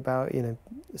talking about,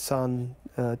 Son,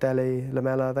 Dele,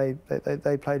 Lamela,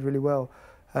 they played really well,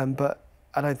 but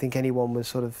I don't think anyone was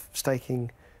sort of staking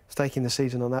the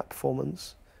season on that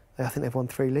performance. I think they've won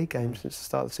 3 league games since the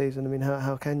start of the season. I mean,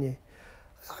 how can you?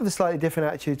 I have a slightly different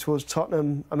attitude towards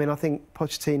Tottenham. I mean, I think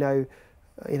Pochettino,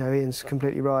 Ian's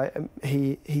completely right.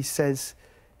 He says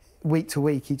week to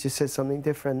week he just says something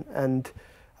different. And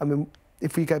I mean,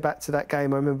 if we go back to that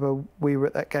game, I remember we were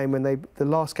at that game when the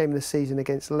last game of the season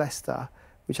against Leicester,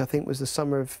 which I think was the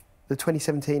summer of the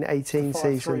 2017-18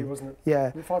 season. Wasn't it?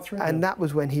 Yeah. 5-3, and that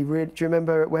was when he really, do you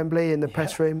remember at Wembley in the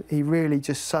press room? He really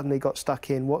just suddenly got stuck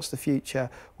in. What's the future?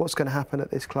 What's going to happen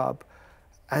at this club?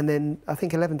 And then I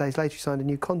think 11 days later he signed a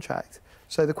new contract.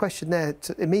 So the question there,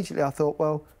 immediately I thought,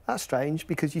 well, that's strange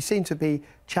because you seem to be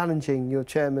challenging your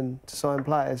chairman to sign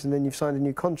players and then you've signed a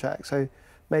new contract. So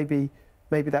maybe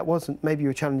that wasn't, maybe you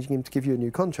were challenging him to give you a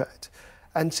new contract.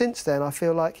 And since then, I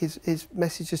feel like his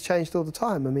message has changed all the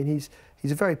time. I mean, he's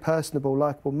a very personable,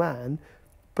 likeable man,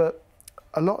 but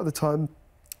a lot of the time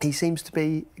he seems to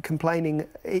be complaining.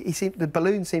 The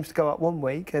balloon seems to go up one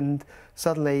week and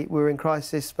suddenly we're in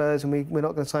crisis, Spurs, and we're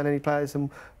not going to sign any players and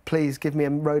please give me a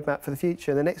roadmap for the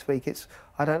future. And the next week it's,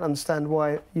 I don't understand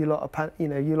why you lot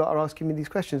are asking me these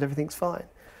questions, everything's fine.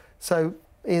 So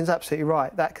Ian's absolutely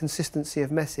right, that consistency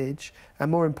of message and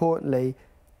more importantly,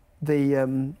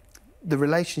 the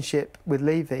relationship with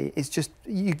Levy is just,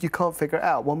 you can't figure it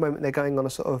out. One moment they're going on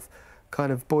a sort of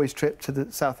kind of boys' trip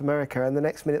to South America and the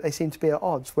next minute they seem to be at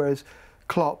odds, whereas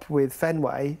Klopp with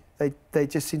Fenway, they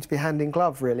just seem to be hand in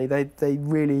glove, really. They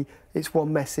really, it's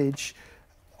one message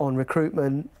on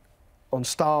recruitment, on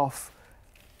staff,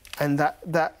 and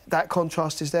that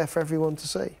contrast is there for everyone to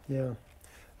see. Yeah.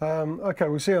 OK,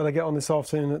 we'll see how they get on this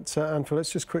afternoon at Anfield.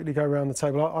 Let's just quickly go around the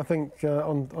table. I think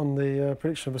on the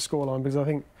prediction of a scoreline, because I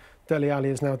think Dele Alli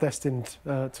is now destined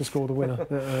to score the winner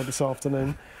this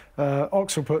afternoon.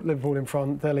 Ox will put Liverpool in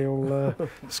front. Dele will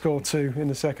score 2 in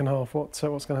the second half. What's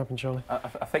going to happen, Charlie?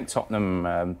 I think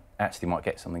Tottenham actually might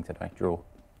get something today. Draw.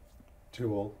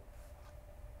 2-2.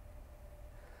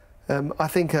 I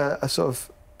think a sort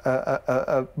of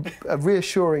a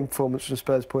reassuring performance from a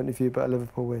Spurs point of view, but a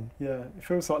Liverpool win. Yeah, it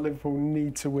feels like Liverpool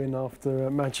need to win after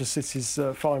Manchester City's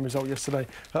fine result yesterday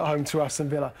at home to Aston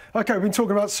Villa. OK, we've been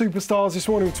talking about superstars this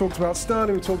morning. We talked about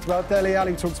Sterling, we talked about Dele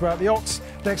Alli, we talked about the Ox.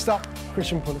 Next up,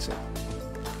 Christian Pulisic.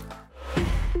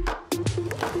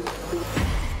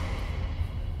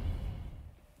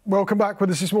 Welcome back with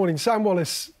us this morning. Sam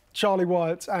Wallace, Charlie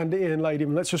Wyatt and Ian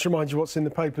Ladyman. Let's just remind you what's in the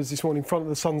papers this morning. Front of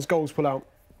the Sun's goals pull out.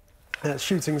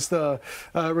 Shooting star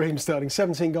Raheem Sterling,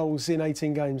 17 goals in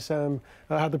 18 games. Sam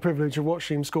had the privilege of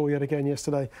watching him score yet again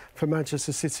yesterday for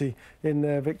Manchester City in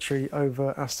their victory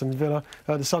over Aston Villa.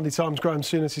 The Sunday Times, Graham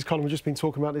Souness, his column, has just been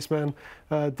talking about this man,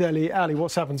 Dele Alli.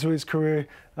 What's happened to his career?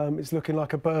 It's looking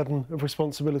like a burden of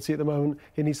responsibility at the moment.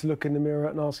 He needs to look in the mirror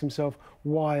and ask himself,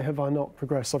 why have I not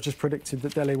progressed? I've just predicted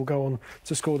that Dele will go on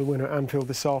to score the winner at Anfield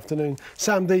this afternoon.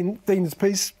 Sam Dean's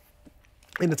piece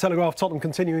in the Telegraph, Tottenham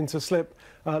continuing to slip.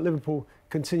 Liverpool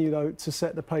continue, though, to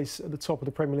set the pace at the top of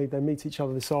the Premier League. They meet each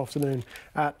other this afternoon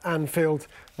at Anfield.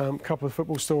 A couple of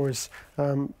football stories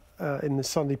in the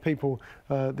Sunday People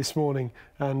this morning.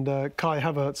 And Kai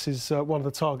Havertz is one of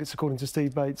the targets, according to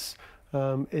Steve Bates,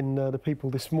 in the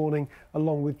People this morning,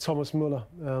 along with Thomas Müller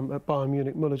at Bayern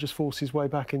Munich. Müller just forced his way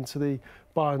back into the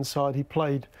Bayern side. He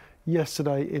played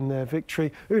yesterday in their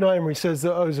victory. Unai Emery says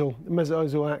that Mesut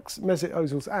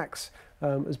Ozil's axe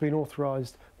has been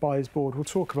authorised by his board. We'll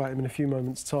talk about him in a few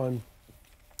moments' time.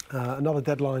 Another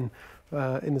deadline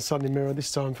in the Sunday Mirror,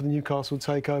 this time for the Newcastle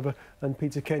takeover, and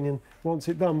Peter Kenyon wants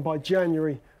it done by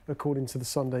January, according to the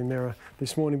Sunday Mirror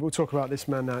this morning. We'll talk about this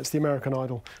man now. It's the American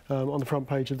Idol on the front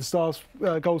page of the Stars.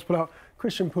 Goals put out.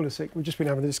 Christian Pulisic. We've just been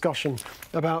having a discussion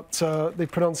about the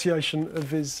pronunciation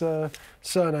of his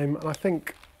surname, and I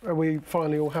think are we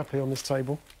finally all happy on this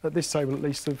table, at this table at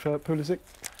least, of Pulisic?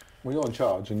 Well, you're in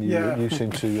charge, and you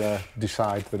seem to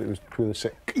decide that it was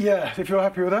Pulisic. Yeah, if you're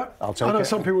happy with that. I'll take it. I know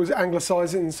some people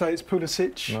anglicise it and say it's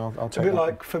Pulisic. No, I'll it's take a bit that.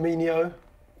 like Firmino,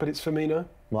 but it's Firmino.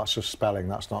 Well, that's just spelling,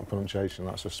 that's not pronunciation,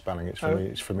 that's just spelling. It's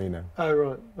Firmino. Oh,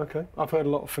 right, OK. I've heard a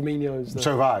lot of Firminos there.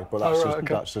 So have I, but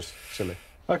that's just silly.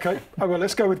 OK, well,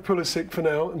 let's go with Pulisic for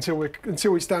now until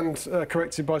we stand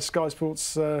corrected by Sky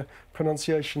Sports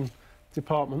pronunciation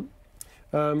department.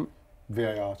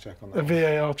 VAR check on that. A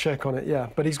VAR check on it, yeah.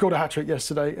 But he's got a hat-trick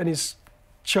yesterday, and his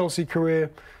Chelsea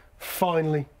career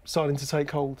finally starting to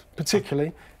take hold,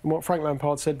 particularly in what Frank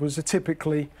Lampard said was a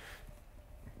typically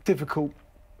difficult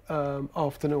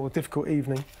afternoon or difficult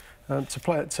evening to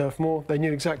play at Turf Moor. They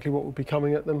knew exactly what would be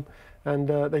coming at them, and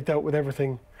they dealt with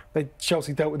everything.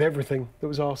 Chelsea dealt with everything that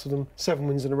was asked of them. 7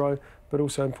 wins in a row, but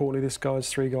also importantly, this guy's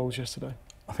 3 goals yesterday.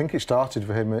 I think it started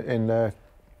for him in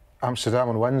Amsterdam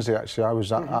on Wednesday, actually. I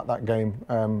was at that game,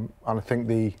 and I think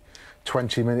the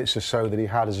 20 minutes or so that he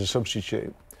had as a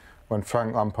substitute when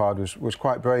Frank Lampard was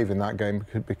quite brave in that game,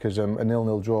 because a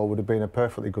 0-0 draw would have been a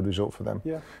perfectly good result for them.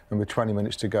 Yeah. And with 20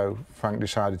 minutes to go, Frank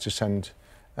decided to send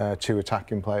 2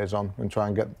 attacking players on and try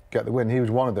and get the win. He was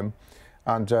one of them,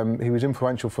 and he was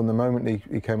influential from the moment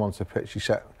he came onto the pitch. He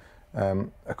set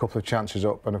a couple of chances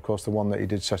up, and of course the one that he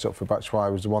did set up for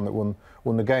Batshuayi was the one that won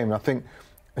the game. And I think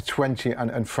a 20,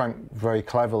 and Frank very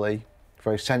cleverly,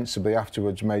 very sensibly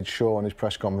afterwards made sure in his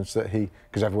press conference that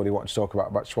because everybody wanted to talk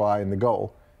about Batshuayi and the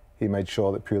goal, he made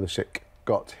sure that Pulisic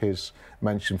got his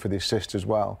mention for the assist as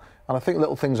well. And I think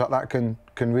little things like that can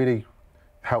really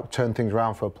help turn things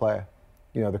around for a player.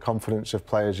 You know, the confidence of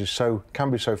players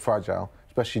can be so fragile,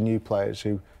 especially new players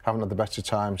who haven't had the best of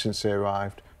time since they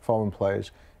arrived, foreign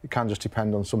players. It can just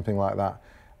depend on something like that.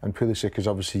 And Pulisic has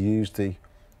obviously used the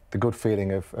good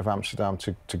feeling of Amsterdam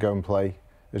to go and play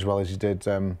as well as he did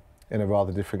in a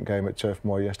rather different game at Turf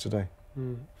Moor yesterday.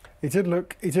 He did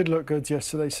look good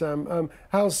yesterday, Sam.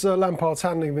 How's Lampard's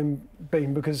handling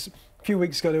been? Because a few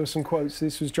weeks ago there were some quotes.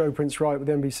 This was Joe Prince-Wright with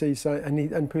NBC,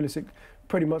 and Pulisic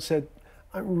pretty much said,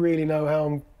 "I don't really know how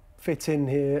I'm fit in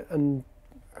here and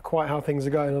quite how things are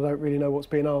going. I don't really know what's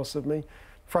being asked of me."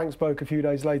 Frank spoke a few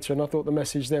days later, and I thought the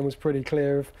message then was pretty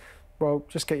clear of, well,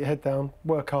 just get your head down,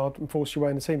 work hard and force your way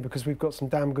in the team, because we've got some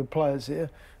damn good players here,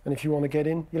 and if you want to get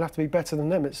in, you'll have to be better than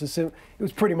them. The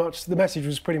message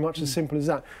was pretty much as simple as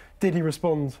that. Did he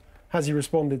respond? Has he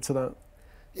responded to that?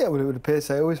 Yeah, well, it would appear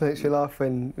so. It always makes you laugh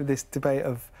when this debate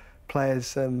of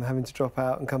players having to drop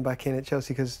out and come back in at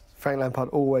Chelsea, because Frank Lampard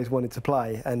always wanted to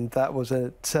play, and that was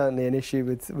certainly an issue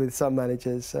with some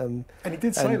managers. And he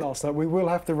did say last night, we will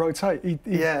have to rotate. He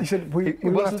said he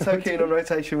wasn't so keen on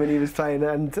rotation when he was playing,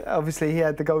 and obviously he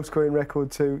had the goal scoring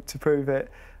record to prove it.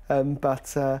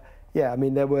 Yeah, I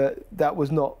mean that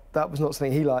was not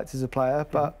something he liked as a player,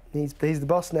 but he's the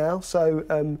boss now,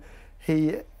 so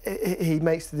he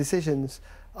makes the decisions.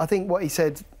 I think what he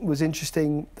said was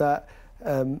interesting, that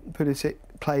Pulisic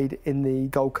played in the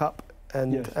Gold Cup,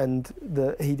 and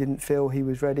he didn't feel he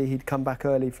was ready. He'd come back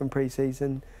early from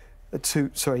pre-season.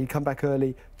 He'd come back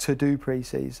early to do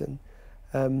pre-season,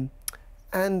 and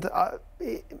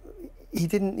he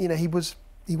didn't.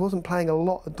 He wasn't playing a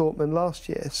lot at Dortmund last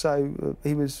year, so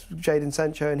Jadon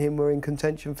Sancho and him were in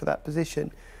contention for that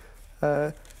position.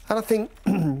 And I think,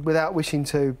 without wishing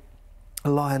to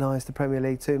lionise the Premier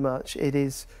League too much, it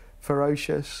is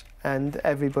ferocious, and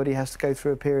everybody has to go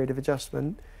through a period of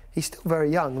adjustment. He's still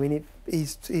very young. I mean, I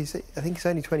think he's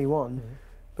only 21,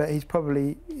 but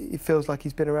it feels like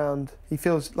he's been around. He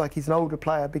feels like he's an older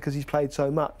player because he's played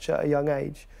so much at a young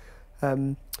age.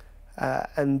 And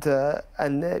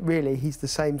really, he's the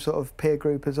same sort of peer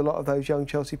group as a lot of those young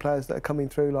Chelsea players that are coming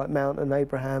through, like Mount and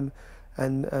Abraham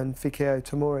and Fikayo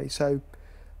Tomori. So,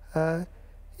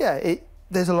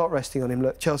 there's a lot resting on him.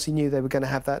 Look, Chelsea knew they were going to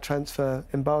have that transfer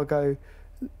embargo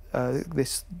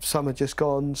this summer just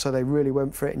gone, so they really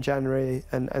went for it in January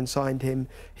and signed him.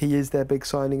 He is their big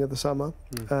signing of the summer.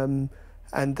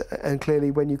 And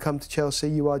clearly, when you come to Chelsea,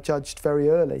 you are judged very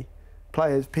early.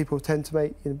 People tend to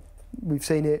make. We've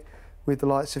seen it with the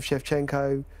likes of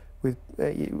Shevchenko.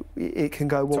 It can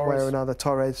go one way or another.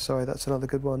 Torres, sorry, that's another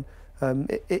good one.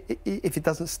 If it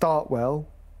doesn't start well,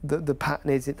 the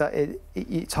pattern is that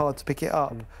it's hard to pick it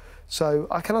up. So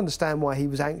I can understand why he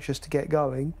was anxious to get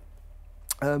going.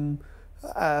 And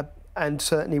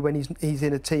certainly when he's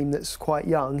in a team that's quite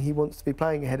young, he wants to be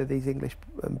playing ahead of these English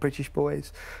British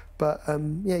boys. But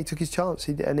he took his chance,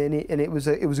 and it was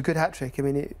a good hat trick. I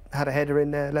mean, it had a header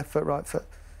in there, left foot, right foot.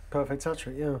 Perfect hat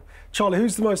trick, yeah. Charlie,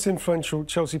 who's the most influential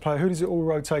Chelsea player? Who does it all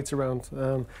rotate around?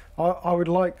 I would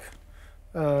like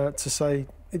to say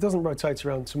it doesn't rotate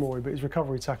around Tomori, but his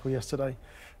recovery tackle yesterday,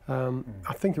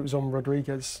 I think it was on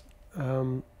Rodriguez.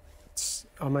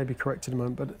 I may be corrected in a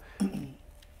moment, but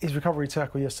his recovery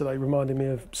tackle yesterday reminded me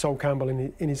of Sol Campbell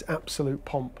in his absolute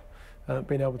pomp,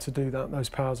 being able to do that, those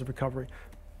powers of recovery.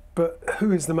 But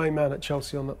who is the main man at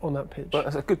Chelsea on that pitch? Well,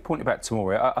 that's a good point about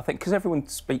Tomori. I think because everyone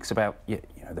speaks about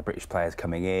the British players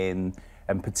coming in,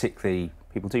 and particularly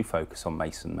people do focus on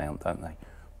Mason Mount, don't they?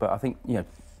 But I think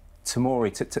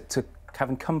Tomori, to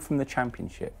having come from the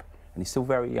Championship, and he's still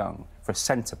very young, for a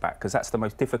centre back, because that's the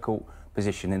most difficult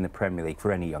position in the Premier League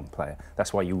for any young player.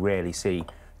 That's why you rarely see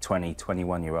 20,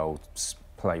 21-year-olds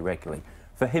play regularly.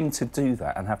 For him to do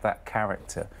that and have that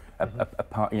character,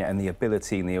 and the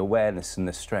ability and the awareness and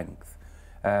the strength,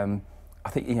 I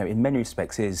think in many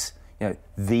respects is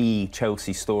the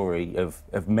Chelsea story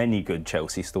of many good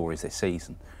Chelsea stories this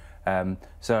season.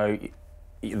 So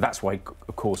that's why he,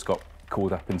 of course, got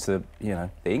called up into the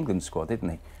England squad, didn't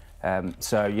he?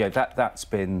 That's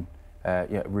been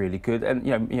really good.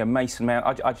 And Mason Mount,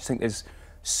 I just think there's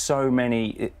so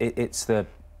many. It's the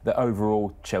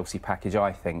overall Chelsea package,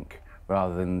 I think,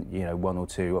 rather than one or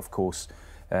two. Of course,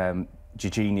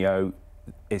 Jorginho,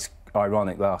 it's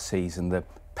ironic last season the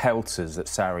pelters that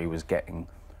Sarri was getting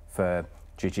for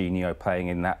Jorginho playing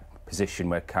in that position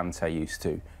where Kante used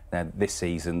to. Now this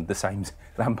season, the same.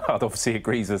 Lampard obviously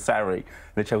agrees with Sarri.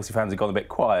 The Chelsea fans have gone a bit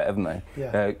quiet, haven't they?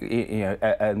 Yeah.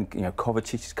 And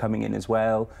Kovacic is coming in as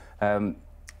well.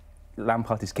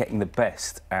 Lampard is getting the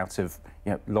best out of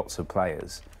lots of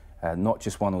players, not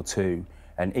just one or two.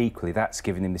 And equally, that's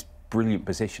given him this brilliant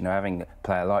position of having a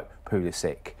player like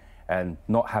Pulisic and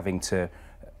not having to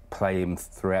play him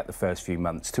throughout the first few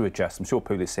months to adjust. I'm sure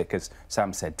Pulisic, as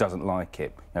Sam said, doesn't like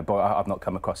it. But I've not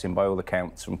come across him by all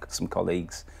accounts from some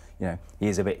colleagues. He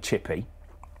is a bit chippy.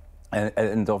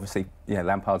 And obviously,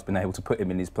 Lampard's been able to put him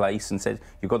in his place and said,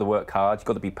 you've got to work hard, you've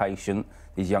got to be patient.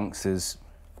 These youngsters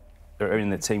are in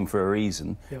the team for a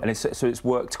reason. Yep. And it's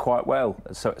worked quite well.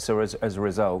 So as a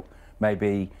result,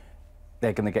 maybe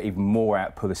they're going to get even more out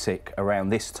of Pulisic around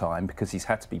this time because he's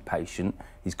had to be patient.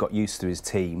 He's got used to his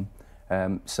team.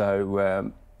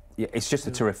 It's just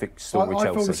a terrific story with Chelsea.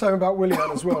 I thought the same about Willian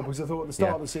as well, because I thought at the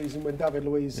start of the season when David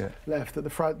Luiz left that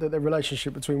the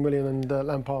relationship between Willian and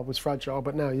Lampard was fragile,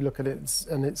 but now you look at it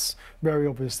and it's very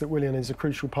obvious that Willian is a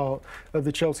crucial part of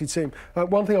the Chelsea team.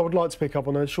 One thing I would like to pick up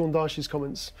on is Sean Dyche's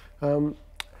comments.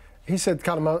 He said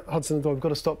Callum Hudson-Odoi, got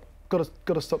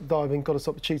to stop diving, got to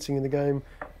stop the cheating in the game.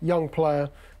 Young player,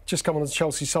 just come on as a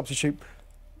Chelsea substitute.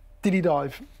 Did he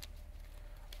dive?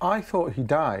 I thought he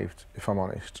dived, if I'm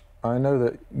honest. I know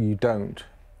that you don't.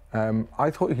 I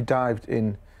thought he dived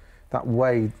in that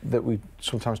way that we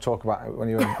sometimes talk about when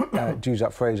you use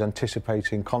that phrase,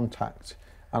 anticipating contact.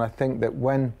 And I think that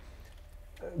when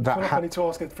that I need to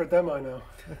ask it for a demo now.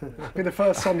 It'll be the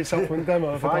first Sunday supplement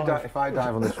demo. If I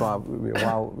dive on this one,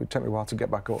 it would take me a while to get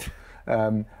back up.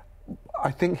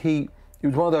 I think he it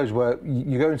was one of those where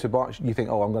you go into the box, you think,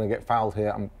 oh, I'm going to get fouled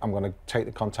here, I'm going to take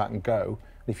the contact and go.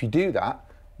 And if you do that,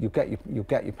 you'll get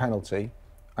your penalty,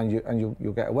 and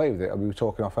you'll get away with it. We were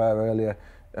talking off air earlier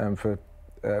for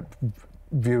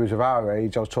viewers of our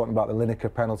age. I was talking about the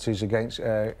Lineker penalties against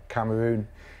Cameroon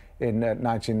in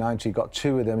 1990. He got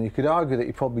 2 of them, and you could argue that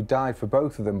he probably died for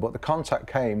both of them, but the contact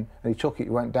came and he took it, he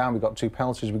went down, we got 2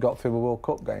 penalties, we got through a World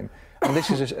Cup game. And this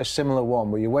is a similar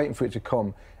one where you're waiting for it to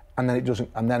come, and then it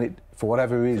doesn't, and then it, for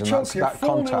whatever reason, that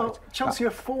contact. Chelsea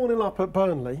are 4-0 up at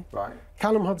Burnley. Right.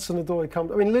 Callum Hudson-Odoi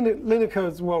comes. I mean,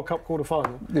 Lineker's World Cup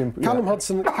quarter-final. Callum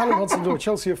Hudson-Odoi.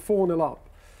 Chelsea are 4-0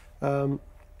 up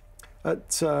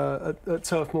at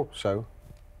Turf Moor. So.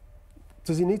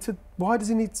 Does he need to? Why does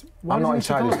he need to? I'm not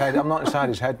inside his head. I'm not inside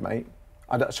his head, mate.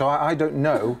 So I don't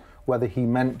know whether he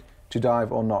meant to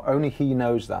dive or not. Only he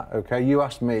knows that. Okay. You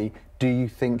asked me, do you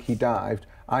think he dived?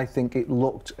 I think it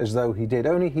looked as though he did.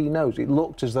 Only he knows. It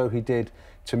looked as though he did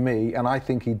to me, and I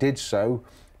think he did so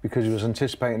because he was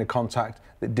anticipating a contact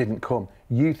that didn't come.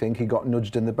 You think he got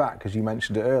nudged in the back, because you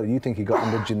mentioned it earlier. You think he got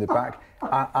nudged in the back.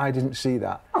 I didn't see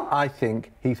that. I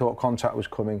think he thought contact was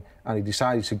coming and he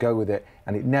decided to go with it,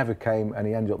 and it never came, and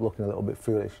he ended up looking a little bit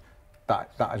foolish. That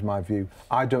is my view.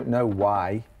 I don't know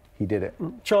why he did it.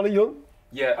 Charlie, you?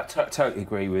 Yeah, I totally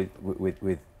agree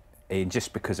with Ian,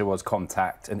 just because there was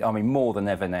contact, and I mean more than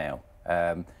ever now.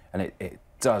 And it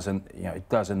doesn't, it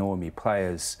does annoy me.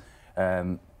 Players,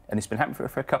 and it's been happening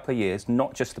for a couple of years.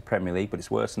 Not just the Premier League, but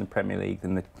it's worse than the Premier League,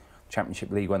 than the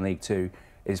Championship, League One, League Two.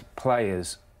 Is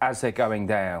players, as they're going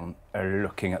down, are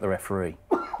looking at the referee,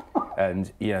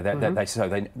 and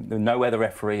they know where the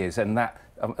referee is, and that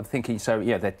I'm thinking. So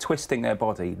yeah, they're twisting their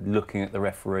body, looking at the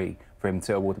referee for him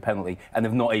to award the penalty, and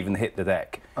they've not even hit the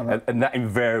deck. And that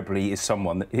invariably is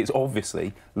someone that is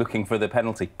obviously looking for the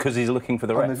penalty because he's looking for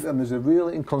the ref. And there's a real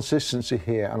inconsistency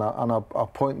here, and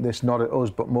I'll point this not at us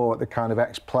but more at the kind of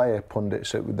ex-player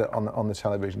pundits on the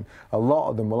television. A lot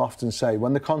of them will often say,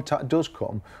 when the contact does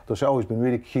come, they'll say, oh, he's been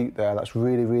really cute there, that's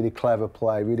really, really clever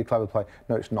play, really clever play.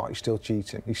 No, it's not, he's still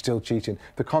cheating, he's still cheating.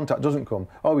 The contact doesn't come,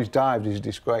 oh, he's dived, he's a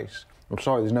disgrace. I'm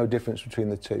sorry, there's no difference between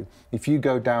the two. If you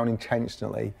go down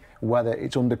intentionally, whether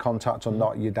it's under contact or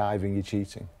not, you're diving, you're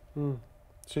cheating.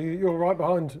 So you're right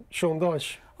behind Sean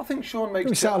Dyche. I think Sean makes...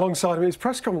 We sat alongside him in his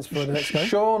press comments for the next game.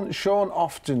 Sean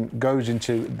often goes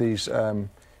into these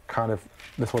kind of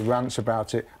little rants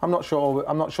about it. I'm not sure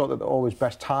that they're always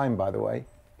best timed, by the way.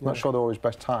 I'm not sure they're always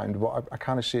best timed, but I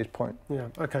kind of see his point. Yeah,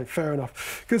 OK, fair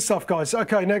enough. Good stuff, guys.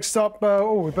 OK, next up,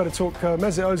 we better talk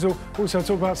Mesut Ozil. Also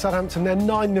talk about Southampton, their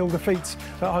 9-0 defeat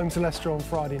at home to Leicester on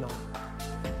Friday night.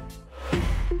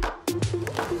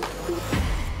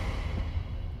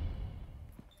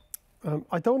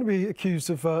 I don't want to be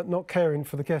accused of not caring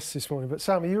for the guests this morning, but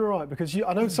Sam, are you all right? Because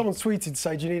I know someone tweeted to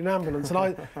say, do you need an ambulance?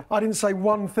 And I didn't say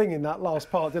one thing in that last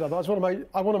part, did I? But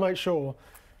I want to make sure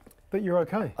that you're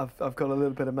OK. I've got a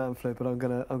little bit of man flu, but I'm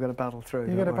gonna battle through.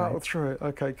 You're going to battle through it.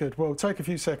 OK, good. Well, take a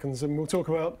few seconds, and we'll talk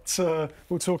about Ralph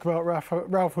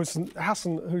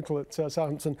Hasenhüttl at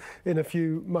Southampton in a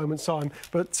few moments' time.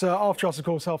 But after us, of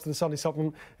course, after the Sunday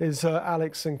supplement, is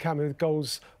Alex and Camu with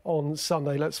goals on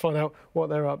Sunday. Let's find out what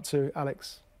they're up to.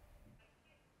 Alex.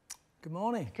 Good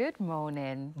morning. Good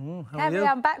morning. How are you?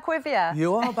 I'm back with you.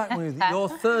 You are back with your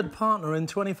third partner in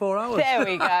 24 hours. There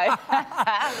we go.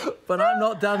 But I'm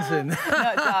not dancing.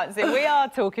 Not dancing. We are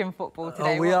talking football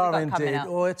today. Oh, we are indeed.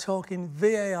 We're talking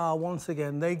VAR once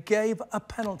again. They gave a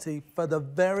penalty for the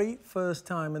very first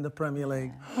time in the Premier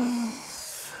League.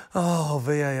 Oh,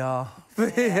 VAR.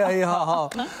 VAR.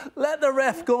 Let the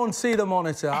ref go and see the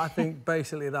monitor. I think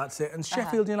basically that's it. And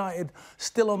Sheffield United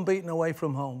still unbeaten away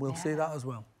from home. We'll see that as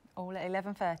well. All at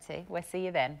 11:30. We'll see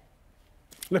you then.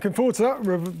 Looking forward to that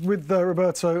with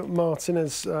Roberto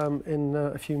Martinez in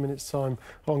a few minutes' time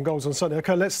on Goals on Sunday.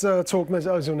 OK, let's talk Mesut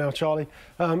Ozil now, Charlie.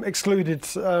 Excluded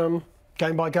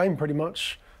game by game, pretty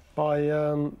much, by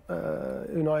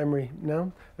Unai Emery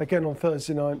now. Again on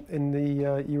Thursday night in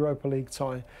the Europa League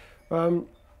tie. Are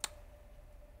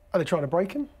they trying to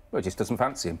break him? Well, it just doesn't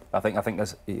fancy him. I think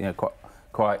that's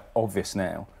quite obvious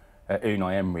now.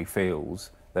 Unai Emery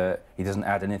feels that he doesn't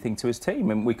add anything to his team,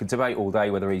 and we could debate all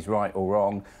day whether he's right or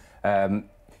wrong.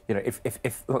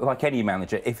 If like any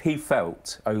manager, if he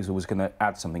felt Ozil was going to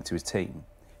add something to his team,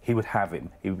 he would have him.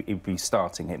 He'd be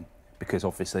starting him, because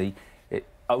obviously,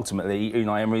 ultimately,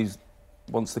 Unai Emery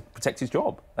wants to protect his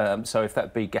job. So if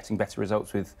that'd be getting better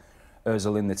results with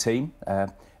Ozil in the team,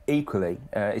 equally,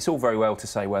 it's all very well to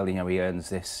say, well, he earns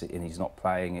this and he's not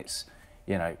playing. It's,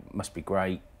 must be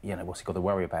great. What's he got to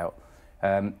worry about?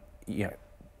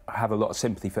 I have a lot of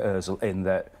sympathy for Ozil in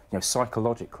that,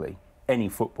 psychologically, any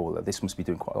footballer, this must be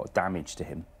doing quite a lot of damage to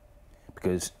him,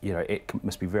 because it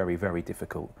must be very, very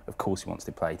difficult. Of course he wants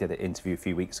to play. He did an interview a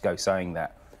few weeks ago saying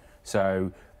that.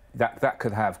 So that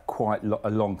could have quite a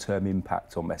long-term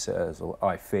impact on Mesut Ozil,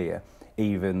 I fear,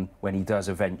 even when he does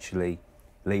eventually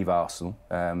leave Arsenal.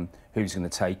 Who's going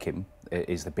to take him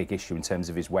is the big issue in terms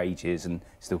of his wages, and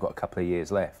still got a couple of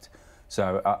years left.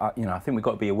 So I think we've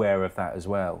got to be aware of that as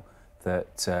well.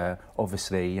 That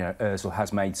obviously Ozil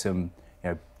has made some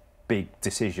big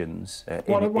decisions in his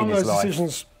life. One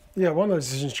of those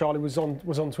decisions, Charlie, was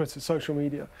on Twitter, social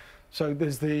media. So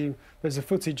there's a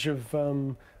footage of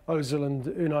Ozil and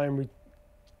Unai Emery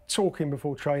talking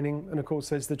before training, and of course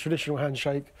there's the traditional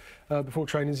handshake before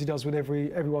training, as he does with every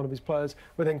one of his players,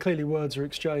 where then clearly words are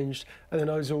exchanged, and then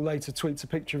Ozil later tweets a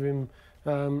picture of him,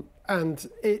 and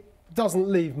it doesn't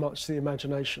leave much to the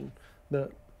imagination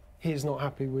that he is not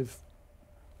happy with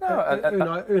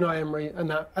Unai Emery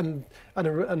and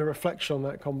a reflection on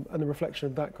that and a reflection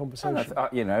of that conversation.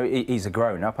 He's a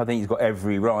grown up. I think he's got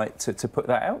every right to put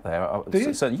that out there. Do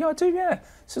you? So, yeah, I do. Yeah.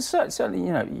 So certainly,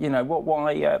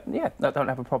 why? I don't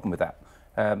have a problem with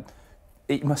that.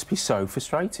 It must be so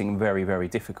frustrating and very, very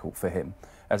difficult for him.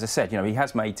 As I said, he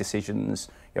has made decisions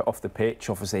off the pitch.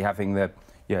 Obviously, having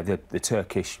the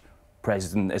Turkish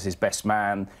president as his best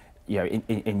man.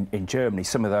 In Germany,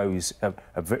 some of those are,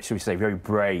 shall we say, very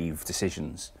brave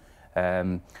decisions.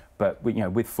 But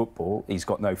with football, he's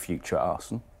got no future at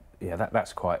Arsenal. Yeah,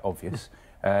 that's quite obvious.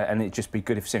 And it'd just be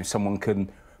good if someone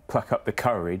can pluck up the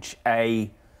courage,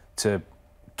 to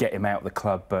get him out of the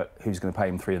club, but who's going to pay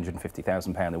him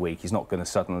 £350,000 a week? He's not going to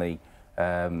suddenly,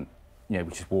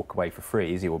 just walk away for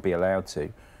free, is he? Or be allowed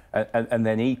to. And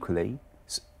then equally,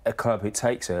 a club who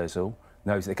takes Ozil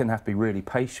knows they're going to have to be really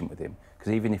patient with him.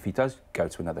 Because even if he does go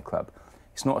to another club,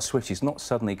 it's not a switch. He's not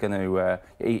suddenly going to,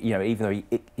 even though he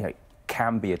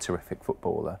can be a terrific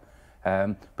footballer.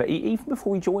 But even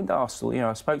before he joined Arsenal,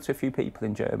 I spoke to a few people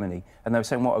in Germany, and they were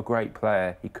saying what a great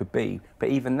player he could be. But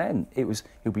even then,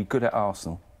 he'll be good at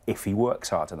Arsenal if he works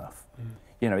hard enough.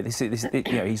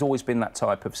 He's always been that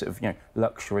type of sort of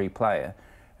luxury player.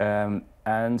 And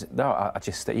no, I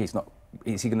just he's not.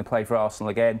 Is he going to play for Arsenal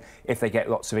again? If they get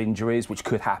lots of injuries, which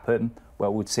could happen,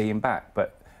 well, we'd see him back.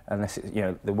 But unless it's,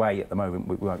 the way at the moment,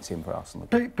 we won't see him for Arsenal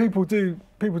again. People do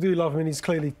love him, and he's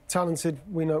clearly talented.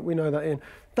 We know that. Ian.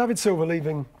 David Silva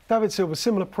leaving. David Silva,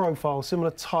 similar profile,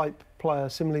 similar type player,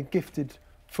 similarly gifted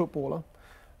footballer.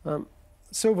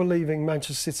 Silva leaving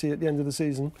Manchester City at the end of the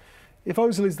season. If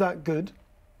Ozil is that good,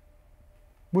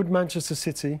 would Manchester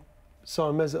City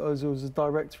sign Mesut Ozil as a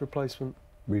direct replacement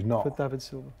for David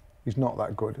Silva? He's not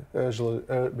that good.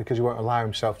 Ozil, because he won't allow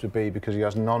himself to be, because he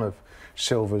has none of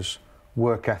Silva's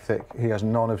work ethic, he has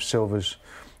none of Silva's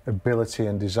ability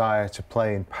and desire to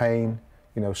play in pain.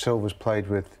 Silva's played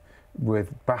with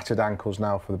battered ankles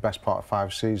now for the best part of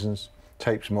 5 seasons,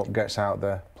 tapes him up, gets out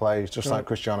there, plays, just like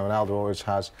Cristiano Ronaldo always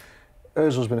has.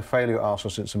 Ozil's been a failure at Arsenal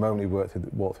since the moment he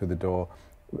walked through the door.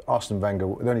 Arsene Wenger,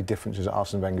 the only difference is that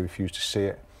Arsene Wenger refused to see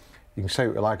it. You can say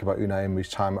what you like about Unai Emery's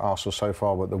time at Arsenal so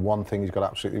far, but the one thing he's got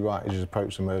absolutely right is his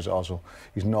approach to Mesut Ozil.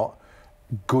 He's not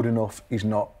good enough, he's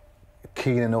not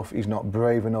keen enough, he's not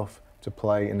brave enough to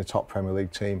play in the top Premier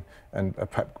League team, and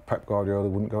Pep Guardiola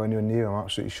wouldn't go anywhere near him. I'm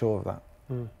absolutely sure of that.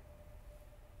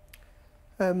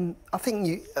 I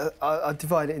think I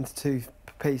divide it into 2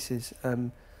 pieces.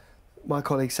 My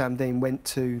colleague Sam Dean went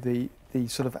to the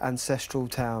sort of ancestral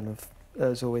town of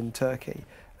Ozil in Turkey,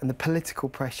 and the political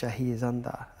pressure he is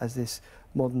under as this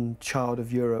modern child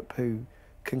of Europe who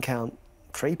can count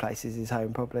 3 places his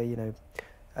home, probably,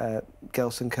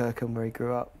 Gelsenkirchen, where he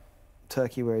grew up,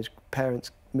 Turkey, where his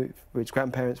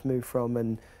grandparents moved from,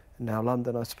 and now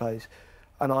London, I suppose.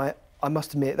 And I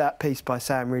must admit that piece by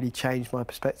Sam really changed my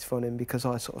perspective on him, because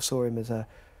I sort of saw him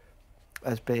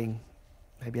as being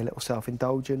maybe a little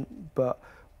self-indulgent, but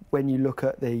when you look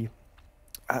at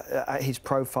at his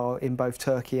profile in both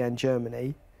Turkey and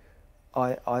Germany,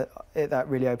 that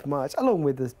really opened my eyes. Along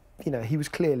with he was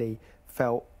clearly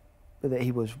felt that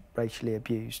he was racially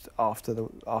abused after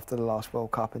the last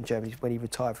World Cup in Germany when he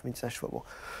retired from international football.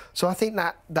 So I think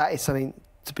that is something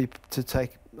to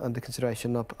take under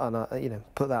consideration and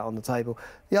put that on the table.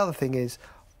 The other thing is,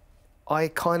 I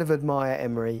kind of admire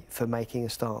Emery for making a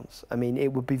stance. I mean,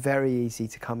 it would be very easy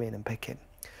to come in and pick him,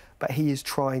 but he is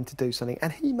trying to do something,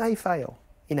 and he may fail.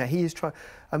 He is trying.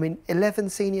 I mean, 11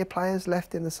 senior players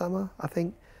left in the summer, I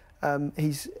think.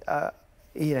 He's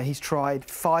tried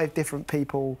 5 different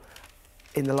people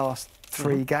in the last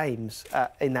 3 games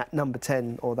in that number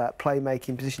 10 or that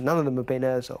playmaking position. None of them have been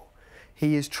Ozil.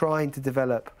 He is trying to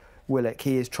develop Willock.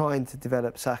 He is trying to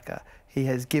develop Saka. He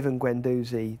has given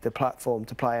Guendouzi the platform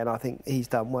to play, and I think he's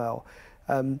done well.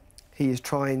 He is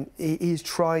trying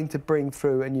to bring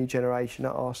through a new generation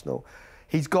at Arsenal.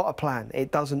 He's got a plan.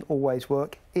 It doesn't always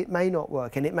work. It may not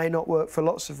work, and it may not work for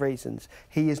lots of reasons.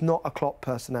 He is not a Klopp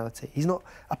personality. He's not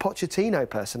a Pochettino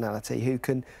personality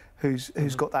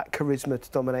who's got that charisma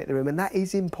to dominate the room, and that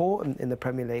is important in the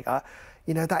Premier League.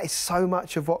 You know, that is so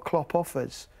much of what Klopp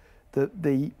offers,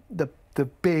 the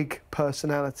big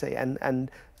personality and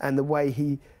the way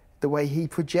he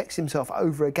projects himself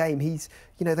over a game. He's,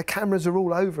 you know, the cameras are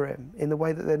all over him in the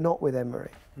way that they're not with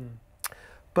Emery.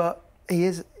 But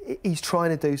he's trying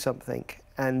to do something,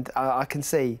 and I can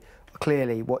see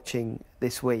clearly watching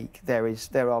this week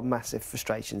there are massive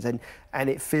frustrations, and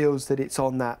it feels that it's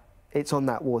on that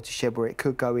watershed where it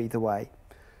could go either way.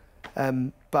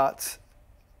 But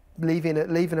leaving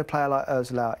a player like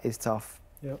Ozil out is tough.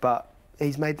 Yep. But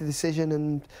he's made the decision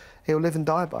and he'll live and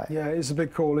die by it. Yeah, it's a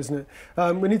big call, isn't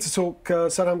it? We need to talk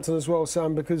Southampton as well,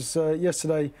 Sam, because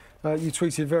yesterday you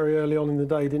tweeted very early on in the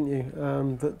day, didn't you,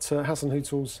 that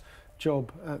Hasenhüttl's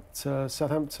job at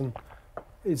Southampton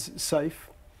is safe.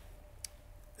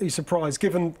 Are you surprised,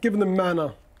 given the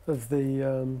manner of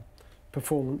the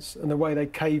performance and the way they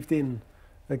caved in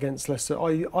against Leicester?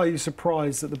 Are you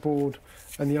surprised that the board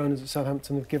and the owners at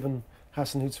Southampton have given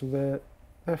Hasenhüttl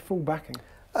their full backing?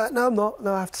 No, I'm not.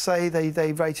 No, I have to say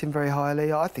they rate him very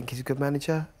highly. I think he's a good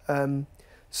manager.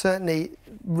 Certainly,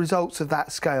 results of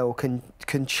that scale can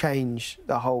change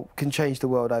the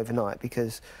world overnight,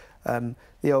 because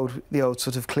the old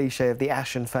sort of cliche of the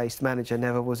ashen-faced manager,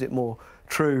 never was it more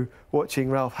true. Watching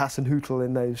Ralph Hasenhüttl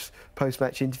in those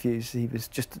post-match interviews, it was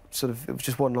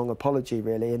just one long apology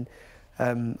really. And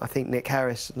I think Nick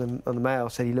Harris on the Mail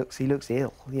said he looks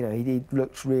ill. You know, he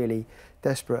looks really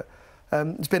desperate.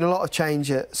 There's been a lot of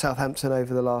change at Southampton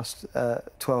over the last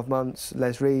 12 months.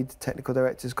 Les Reed, technical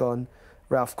director's gone.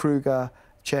 Ralph Kruger,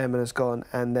 chairman, has gone,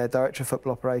 and their director of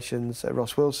football operations,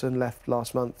 Ross Wilson, left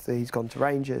last month. He's gone to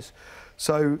Rangers.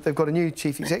 So they've got a new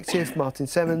chief executive, Martin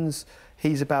Semmens.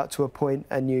 He's about to appoint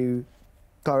a new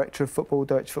director of football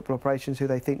operations, who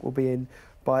they think will be in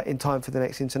time for the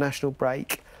next international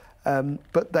break.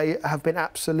 But they have been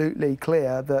absolutely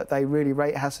clear that they really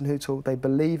rate Hasenhüttl. They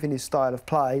believe in his style of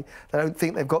play. They don't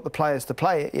think they've got the players to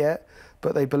play it yet,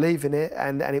 but they believe in it.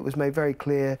 And it was made very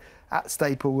clear at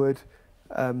Staplewood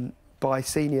by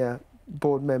senior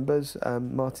board members,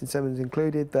 Martin Semmens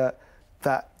included,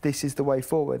 that this is the way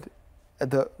forward.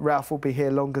 That Ralph will be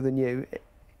here longer than you.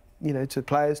 You know, to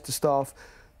players, to staff,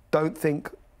 don't think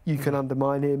you can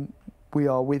undermine him. We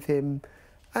are with him,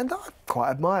 and I quite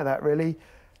admire that really.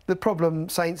 The problem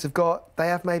Saints have got, they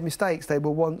have made mistakes. They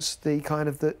were once the kind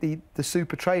of the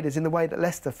super traders in the way that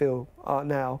Leicester feel are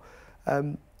now.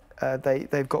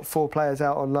 They've got 4 players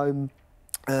out on loan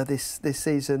this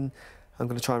season. I'm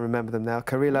going to try and remember them now.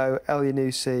 Carrillo, El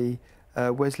Yunusi,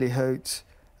 Wesley Hoot,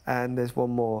 and there's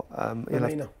one more.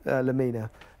 Lamina.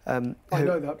 I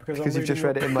know that because you've just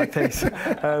read it in my piece.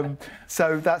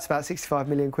 So that's about 65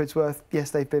 million quid's worth.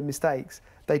 Yes, they've been mistakes.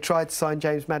 They tried to sign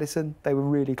James Maddison. They were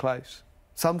really close.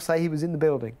 Some say he was in the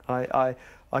building. I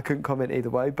couldn't comment either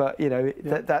way, but you know,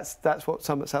 that's what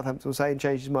some at Southampton will say, and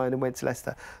changed his mind and went to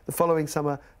Leicester. The following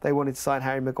summer, they wanted to sign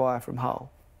Harry Maguire from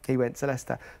Hull. He went to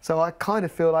Leicester. So I kind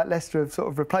of feel like Leicester have sort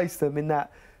of replaced them in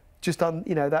that,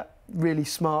 you know, that really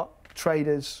smart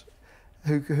traders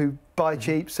who buy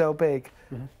cheap, sell big.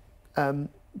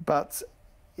 But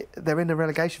they're in the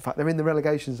relegation fight. They're in the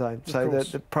relegation zone, so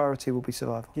the priority will be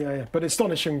survival. Yeah. But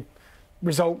astonishing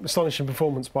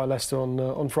performance by Leicester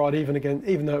on Friday,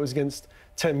 even though it was against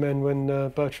 10 men when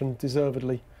Bertrand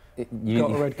deservedly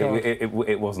got a red card.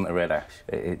 It wasn't a red, Ash.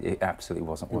 It absolutely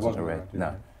wasn't a red.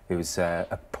 No, it was an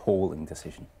appalling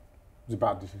decision. It was a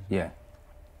bad decision. Yeah.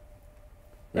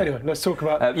 Anyway, let's talk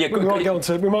about. We might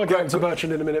get onto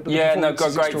Bertrand in a minute. But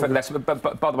Great for Leicester.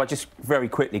 But by the way, just very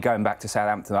quickly going back to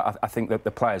Southampton, I think that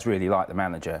the players really like the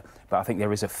manager, but I think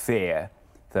there is a fear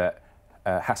that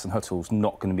Hasenhüttl's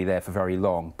not going to be there for very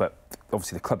long. But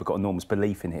obviously the club have got enormous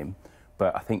belief in him.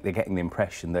 But I think they're getting the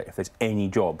impression that if there's any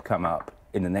job come up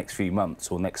in the next few months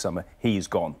or next summer, he's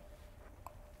gone.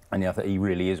 And I think he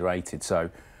really is rated. So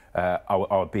I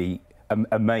would be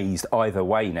amazed either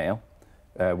way now.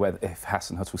 Whether if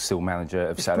Hasenhüttl's still manager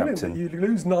of Southampton, you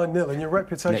lose 9-0 and your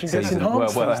reputation gets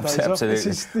enhanced. Absolutely.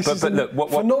 This is but look, what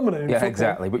phenomenal. Yeah,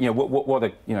 exactly. But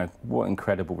what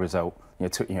incredible result.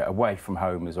 Away from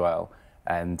home as well,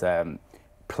 and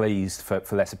pleased for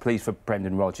Leicester, pleased for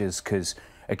Brendan Rodgers, because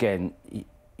again,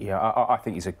 I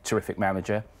think he's a terrific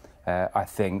manager. I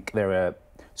think there are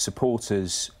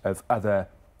supporters of other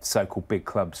so-called big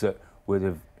clubs that would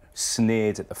have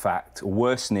sneered at the fact, or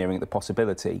were sneering at the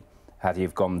possibility, had he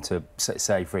have gone to,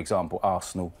 say, for example,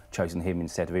 Arsenal, chosen him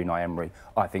instead of Unai Emery.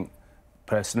 I think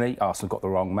personally, Arsenal got the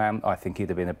wrong man. I think he'd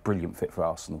have been a brilliant fit for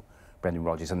Arsenal, Brendan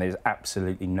Rodgers, and there's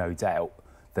absolutely no doubt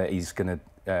that he's going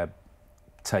to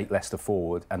take Leicester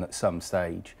forward, and at some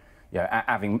stage,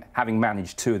 having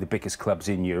managed two of the biggest clubs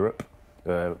in Europe,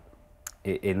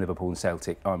 in Liverpool and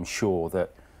Celtic, I'm sure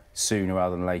that sooner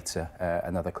rather than later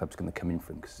another club's going to come in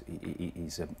for him, because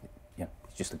he's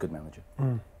just a good manager.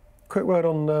 Quick word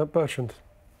on Bertrand.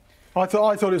 I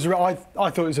thought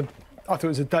it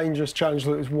was a dangerous challenge.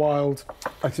 That it was wild.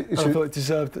 I thought it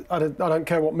deserved. I don't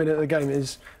care what minute of the game it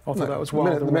is. I thought that was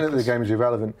wild. The minute of the game is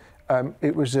irrelevant.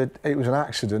 It was an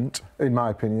accident, in my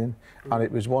opinion, and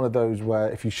it was one of those where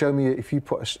if you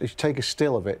take a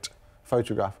still of it,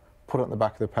 photograph, put it on the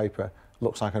back of the paper,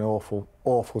 looks like an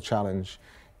awful challenge.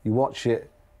 You watch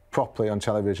it properly on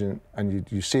television, and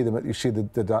you see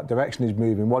the direction he's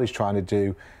moving, what he's trying to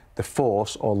do, the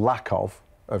force or lack of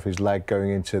his leg going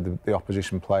into the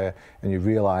opposition player, and you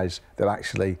realise that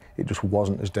actually it just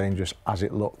wasn't as dangerous as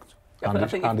it looked.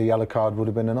 And a yellow card would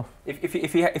have been enough.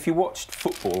 If you watched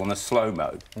football on a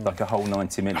slow-mo, like a whole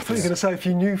 90 minutes... I thought you were going to say if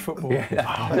you knew football.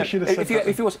 Yeah. They should have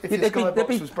said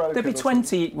there'd be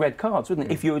 20 red cards, wouldn't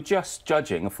it, if you were just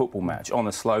judging a football match on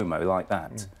a slow-mo like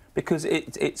that? Because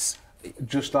it's...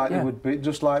 Just like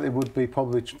there would be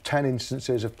probably 10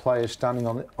 instances of players standing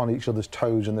on each other's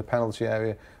toes in the penalty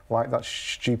area, like that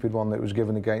stupid one that was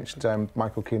given against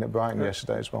Michael Keane at Brighton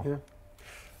yesterday as well. Yeah.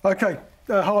 OK,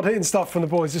 hard-hitting stuff from the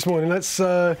boys this morning. Let's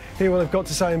hear what they've got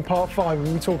to say in part 5.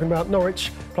 We'll be talking about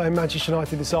Norwich playing Manchester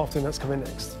United this afternoon. That's coming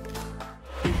next.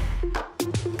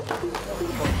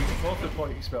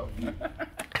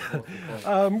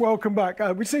 Welcome back.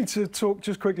 We just need to talk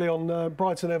just quickly on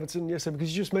Brighton-Everton yesterday,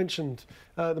 because you just mentioned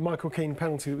the Michael Keane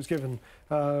penalty that was given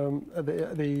in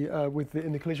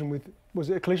the collision with, was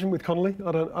it a collision with Connolly?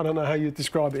 I don't know how you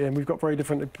describe it, and we've got very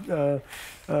different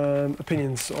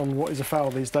opinions on what is a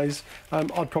foul these days.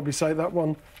 I'd probably say that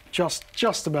one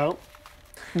just about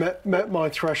met my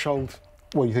threshold.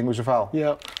 Well, you think it was a foul?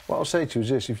 Yeah. What I'll say to you is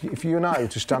this: if you and I were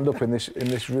to stand up in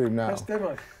this room now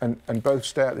and both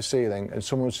stare at the ceiling, and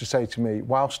someone was to say to me,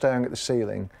 while staring at the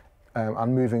ceiling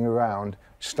and moving around,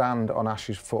 stand on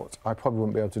Ash's foot, I probably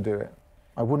wouldn't be able to do it.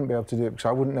 I wouldn't be able to do it because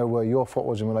I wouldn't know where your foot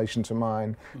was in relation to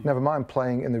mine. Never mind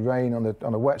playing in the rain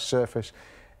on a wet surface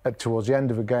towards the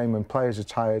end of a game when players are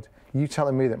tired. You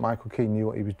telling me that Michael Keane knew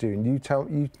what he was doing? You tell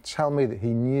me that he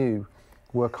knew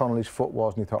where Connolly's foot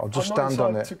was, and he thought, I'll just stand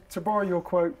on it. To borrow your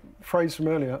phrase from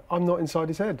earlier, I'm not inside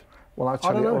his head. Well,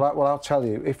 I'll tell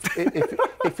you.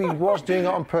 If he was doing it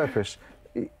on purpose,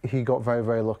 he got very,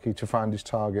 very lucky to find his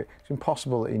target. It's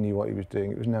impossible that he knew what he was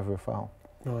doing. It was never a foul.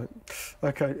 Right.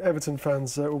 OK, Everton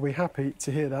fans will be happy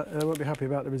to hear that. They won't be happy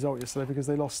about the result yesterday because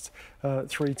they lost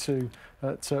 3-2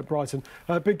 at Brighton.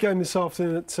 Big game this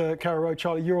afternoon at Carrow Road.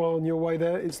 Charlie, you're on your way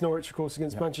there. It's Norwich, of course,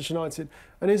 against Manchester United.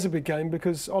 And it is a big game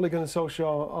because Ole Gunnar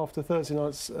Solskjaer, after Thursday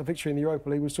night's victory in the Europa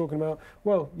League, was talking about,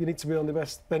 well, you need to be on the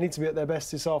best. They need to be at their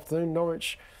best this afternoon.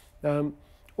 Norwich,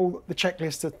 all the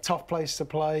checklist, a tough place to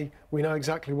play. We know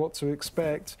exactly what to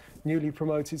expect. Newly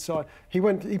promoted side. He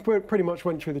pretty much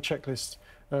went through the checklist,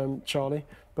 Charlie.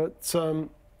 But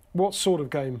what sort of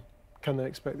game can they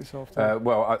expect this afternoon?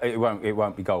 Well, it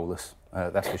won't be goalless.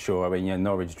 That's for sure. I mean,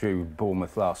 Norwich drew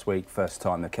Bournemouth last week. First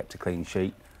time they kept a clean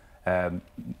sheet.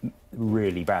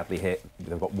 Really badly hit.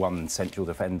 They've got one central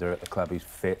defender at the club who's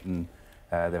fit, and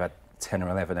they've had 10 or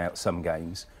 11 out some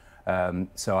games.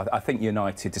 So I think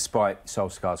United, despite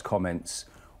Solskjaer's comments,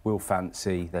 will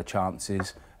fancy their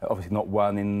chances. Obviously not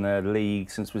won in the league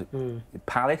since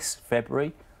Palace,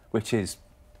 February, which is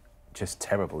just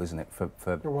terrible, isn't it, for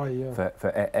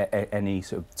any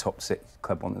sort of top six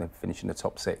club wanting to finish in the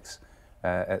top six,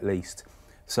 at least.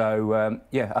 So,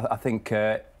 I think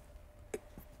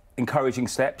encouraging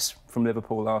steps from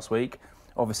Liverpool last week.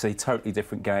 Obviously, totally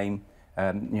different game.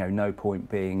 No point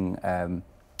being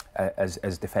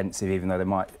as defensive, even though they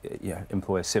might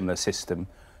employ a similar system.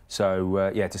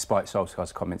 So, despite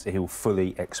Solskjaer's comments, he'll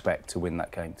fully expect to win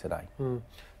that game today.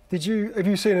 Have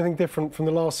you seen anything different from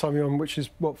the last time you were on, which is,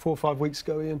 4 or 5 weeks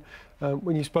ago, Ian,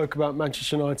 when you spoke about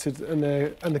Manchester United and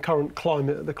the current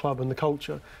climate at the club and the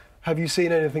culture? Have you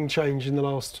seen anything change in the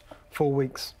last 4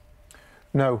 weeks?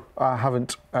 No, I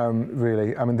haven't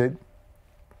really. I mean,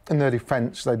 in their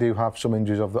defence, they do have some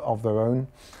injuries of their own.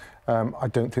 I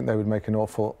don't think they would make an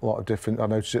awful lot of difference. I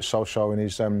noticed that Solskjaer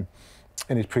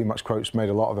in his pre-match quotes made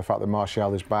a lot of the fact that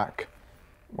Martial is back.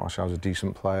 Martial's a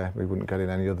decent player. He wouldn't get in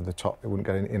any of the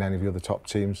top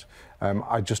teams.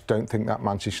 I just don't think that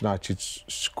Manchester United's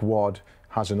squad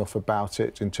has enough about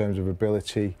it in terms of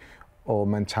ability or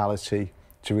mentality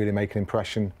to really make an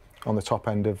impression on the top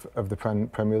end of the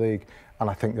Premier League, and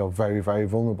I think they're very, very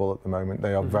vulnerable at the moment.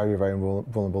 They are very, very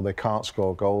vulnerable. They can't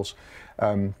score goals.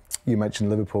 You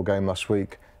mentioned the Liverpool game last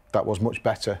week. That was much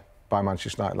better by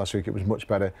Manchester United last week. It was much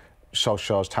better.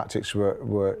 Solskjaer's tactics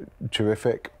were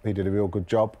terrific. He did a real good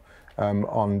job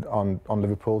on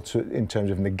Liverpool in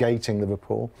terms of negating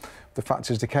Liverpool. The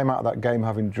fact is, they came out of that game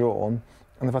having drawn,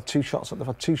 and they've had two shots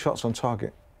on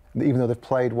target. Even though they've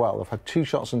played well, they've had 2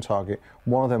 shots on target.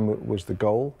 One of them was the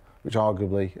goal, which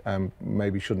arguably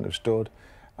maybe shouldn't have stood.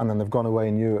 And then they've gone away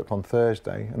in Europe on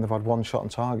Thursday, and they've had 1 shot on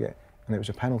target, and it was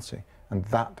a penalty. And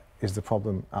that is the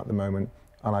problem at the moment.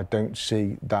 And I don't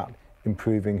see that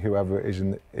improving whoever is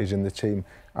in the team.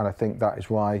 And I think that is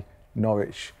why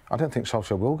Norwich, I don't think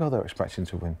Solskjaer will go there expecting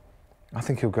to win. I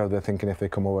think he'll go there thinking if they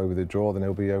come away with a draw, then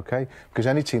he'll be okay. Because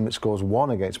any team that scores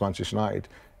 1 against Manchester United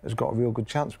has got a real good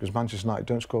chance, because Manchester United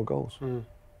don't score goals.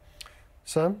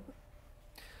 Sam?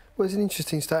 Well, it's an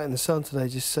interesting stat in the Sun today,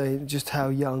 just saying just how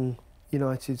young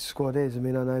United's squad is. I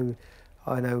mean,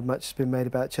 I know much has been made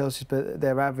about Chelsea's, but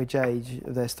their average age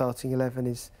of their starting 11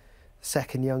 is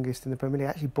second youngest in the Premier League.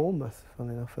 Actually, Bournemouth,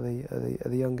 funnily enough, are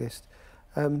the youngest.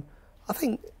 I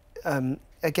think,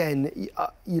 again,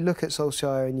 you look at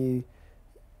Solskjaer and you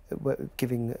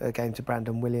giving a game to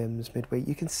Brandon Williams midweek.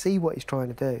 You can see what he's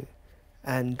trying to do,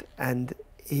 and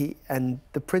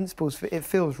the principles. It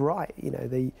feels right,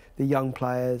 the young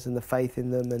players and the faith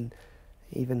in them, and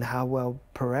even how well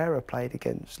Pereira played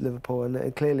against Liverpool,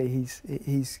 and clearly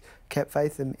he's kept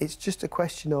faith in them. It's just a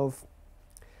question of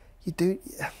I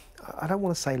don't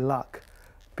want to say luck,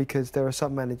 because there are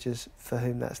some managers for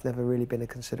whom that's never really been a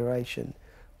consideration,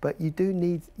 but you do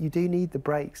need the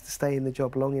breaks to stay in the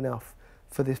job long enough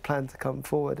for this plan to come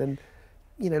forward. And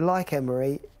like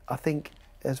Emery, I think,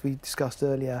 as we discussed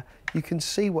earlier, you can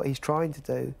see what he's trying to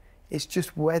do. It's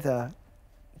just whether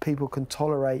people can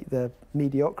tolerate the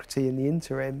mediocrity in the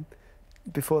interim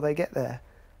before they get there.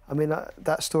 I mean,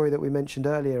 that story that we mentioned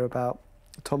earlier about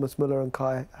Thomas Muller and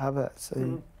Kai Havertz.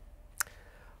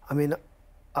 I mean,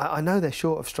 I know they're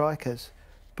short of strikers,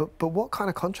 but what kind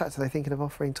of contract are they thinking of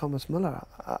offering Thomas Muller?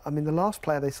 I mean, the last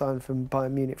player they signed from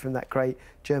Bayern Munich, from that great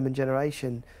German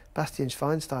generation, Bastian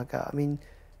Schweinsteiger, I mean,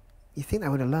 you think they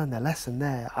would have learned their lesson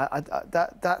there.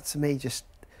 That to me,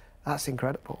 that's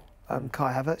incredible.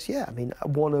 Kai Havertz, yeah, I mean,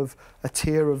 one of a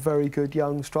tier of very good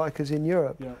young strikers in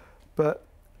Europe. Yeah. But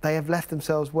they have left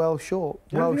themselves well short.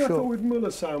 I thought with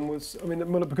Muller, Sam, was, I mean,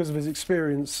 Muller, because of his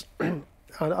experience,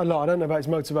 I don't know about his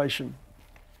motivation,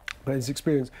 but his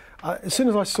experience. As soon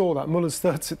as I saw that, Muller's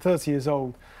 30 years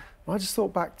old, I just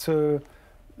thought back to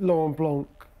Laurent Blanc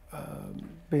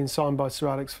being signed by Sir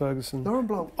Alex Ferguson. Laurent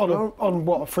Blanc. On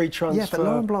what, a free transfer? Yeah, but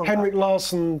Laurent Blanc. Henrik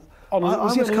Larsson. I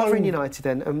was covering United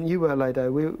then, and you were,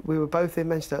 Lado. We were both in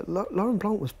Manchester. Laurent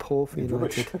Blanc was poor for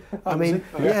United. I mean,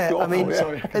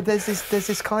 there's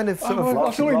this kind of sort of.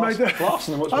 I thought he made that.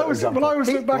 Larsson, a much better example. I always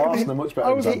look back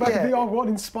at the what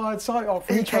an inspired side.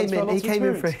 He came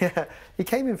in for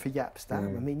Jaap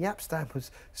Stam. I mean, Jaap Stam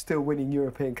was still winning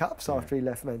European Cups after he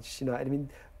left Manchester United. I mean,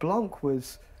 Blanc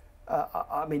was.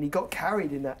 I mean, he got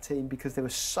carried in that team because they were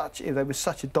such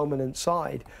a dominant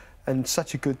side and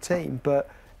such a good team, but.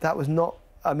 That was not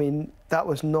a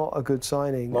good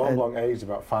signing. Laurent Blanc aged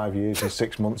about 5 years and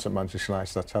 6 months at Manchester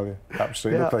United, I tell you.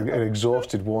 Absolutely. Looked like an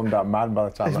exhausted, worn out man by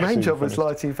the time his main job was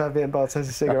lighting Fabien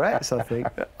Barthez's cigarettes, I think.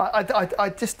 I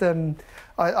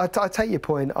take your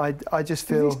point. I just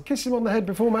feel. Did he kiss him on the head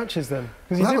before matches then?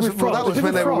 That was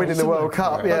when they were winning the World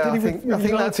Cup. Yeah, I think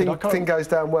that thing goes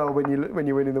down well when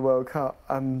you're winning the World Cup.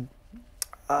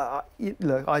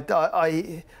 Look,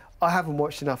 I haven't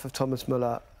watched enough of Thomas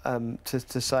Muller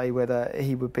to say whether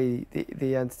he would be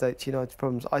the antidote to United's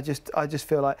problems. I just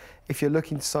feel like if you're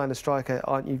looking to sign a striker,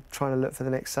 aren't you trying to look for the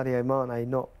next Sadio Mane,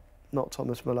 not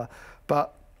Thomas Muller?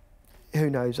 But who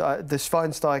knows? The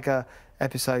Schweinsteiger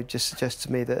episode just suggests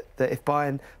to me that if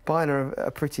Bayern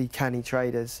are pretty canny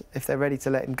traders, if they're ready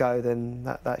to let him go, then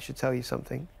that should tell you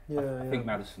something. I think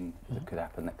Maddison could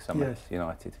happen next summer. Yes.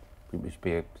 United, which would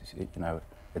be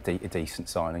a decent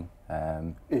signing.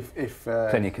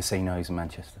 Plenty of casinos in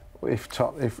Manchester.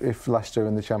 If Leicester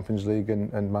in the Champions League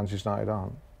and Manchester United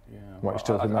aren't, you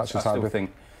still think that's the type of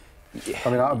thing? I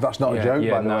mean, that's not a joke,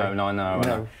 by the way. No, I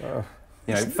know.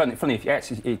 Funny if you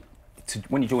actually,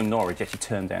 when you joined Norwich, you actually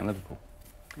turned down Liverpool.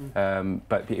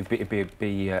 But it'd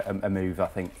be a move, I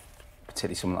think,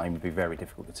 particularly someone like him would be very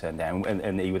difficult to turn down,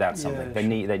 and he would add something.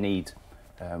 Yeah, they need.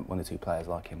 One or two players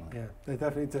like him. Yeah, they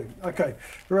definitely do. OK,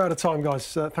 we're out of time,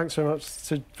 guys. Thanks very much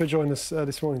for joining us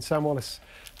this morning. Sam Wallace,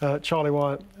 Charlie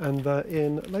Wyatt and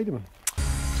Ian Laderman.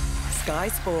 Sky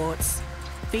Sports.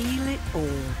 Feel it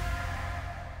all.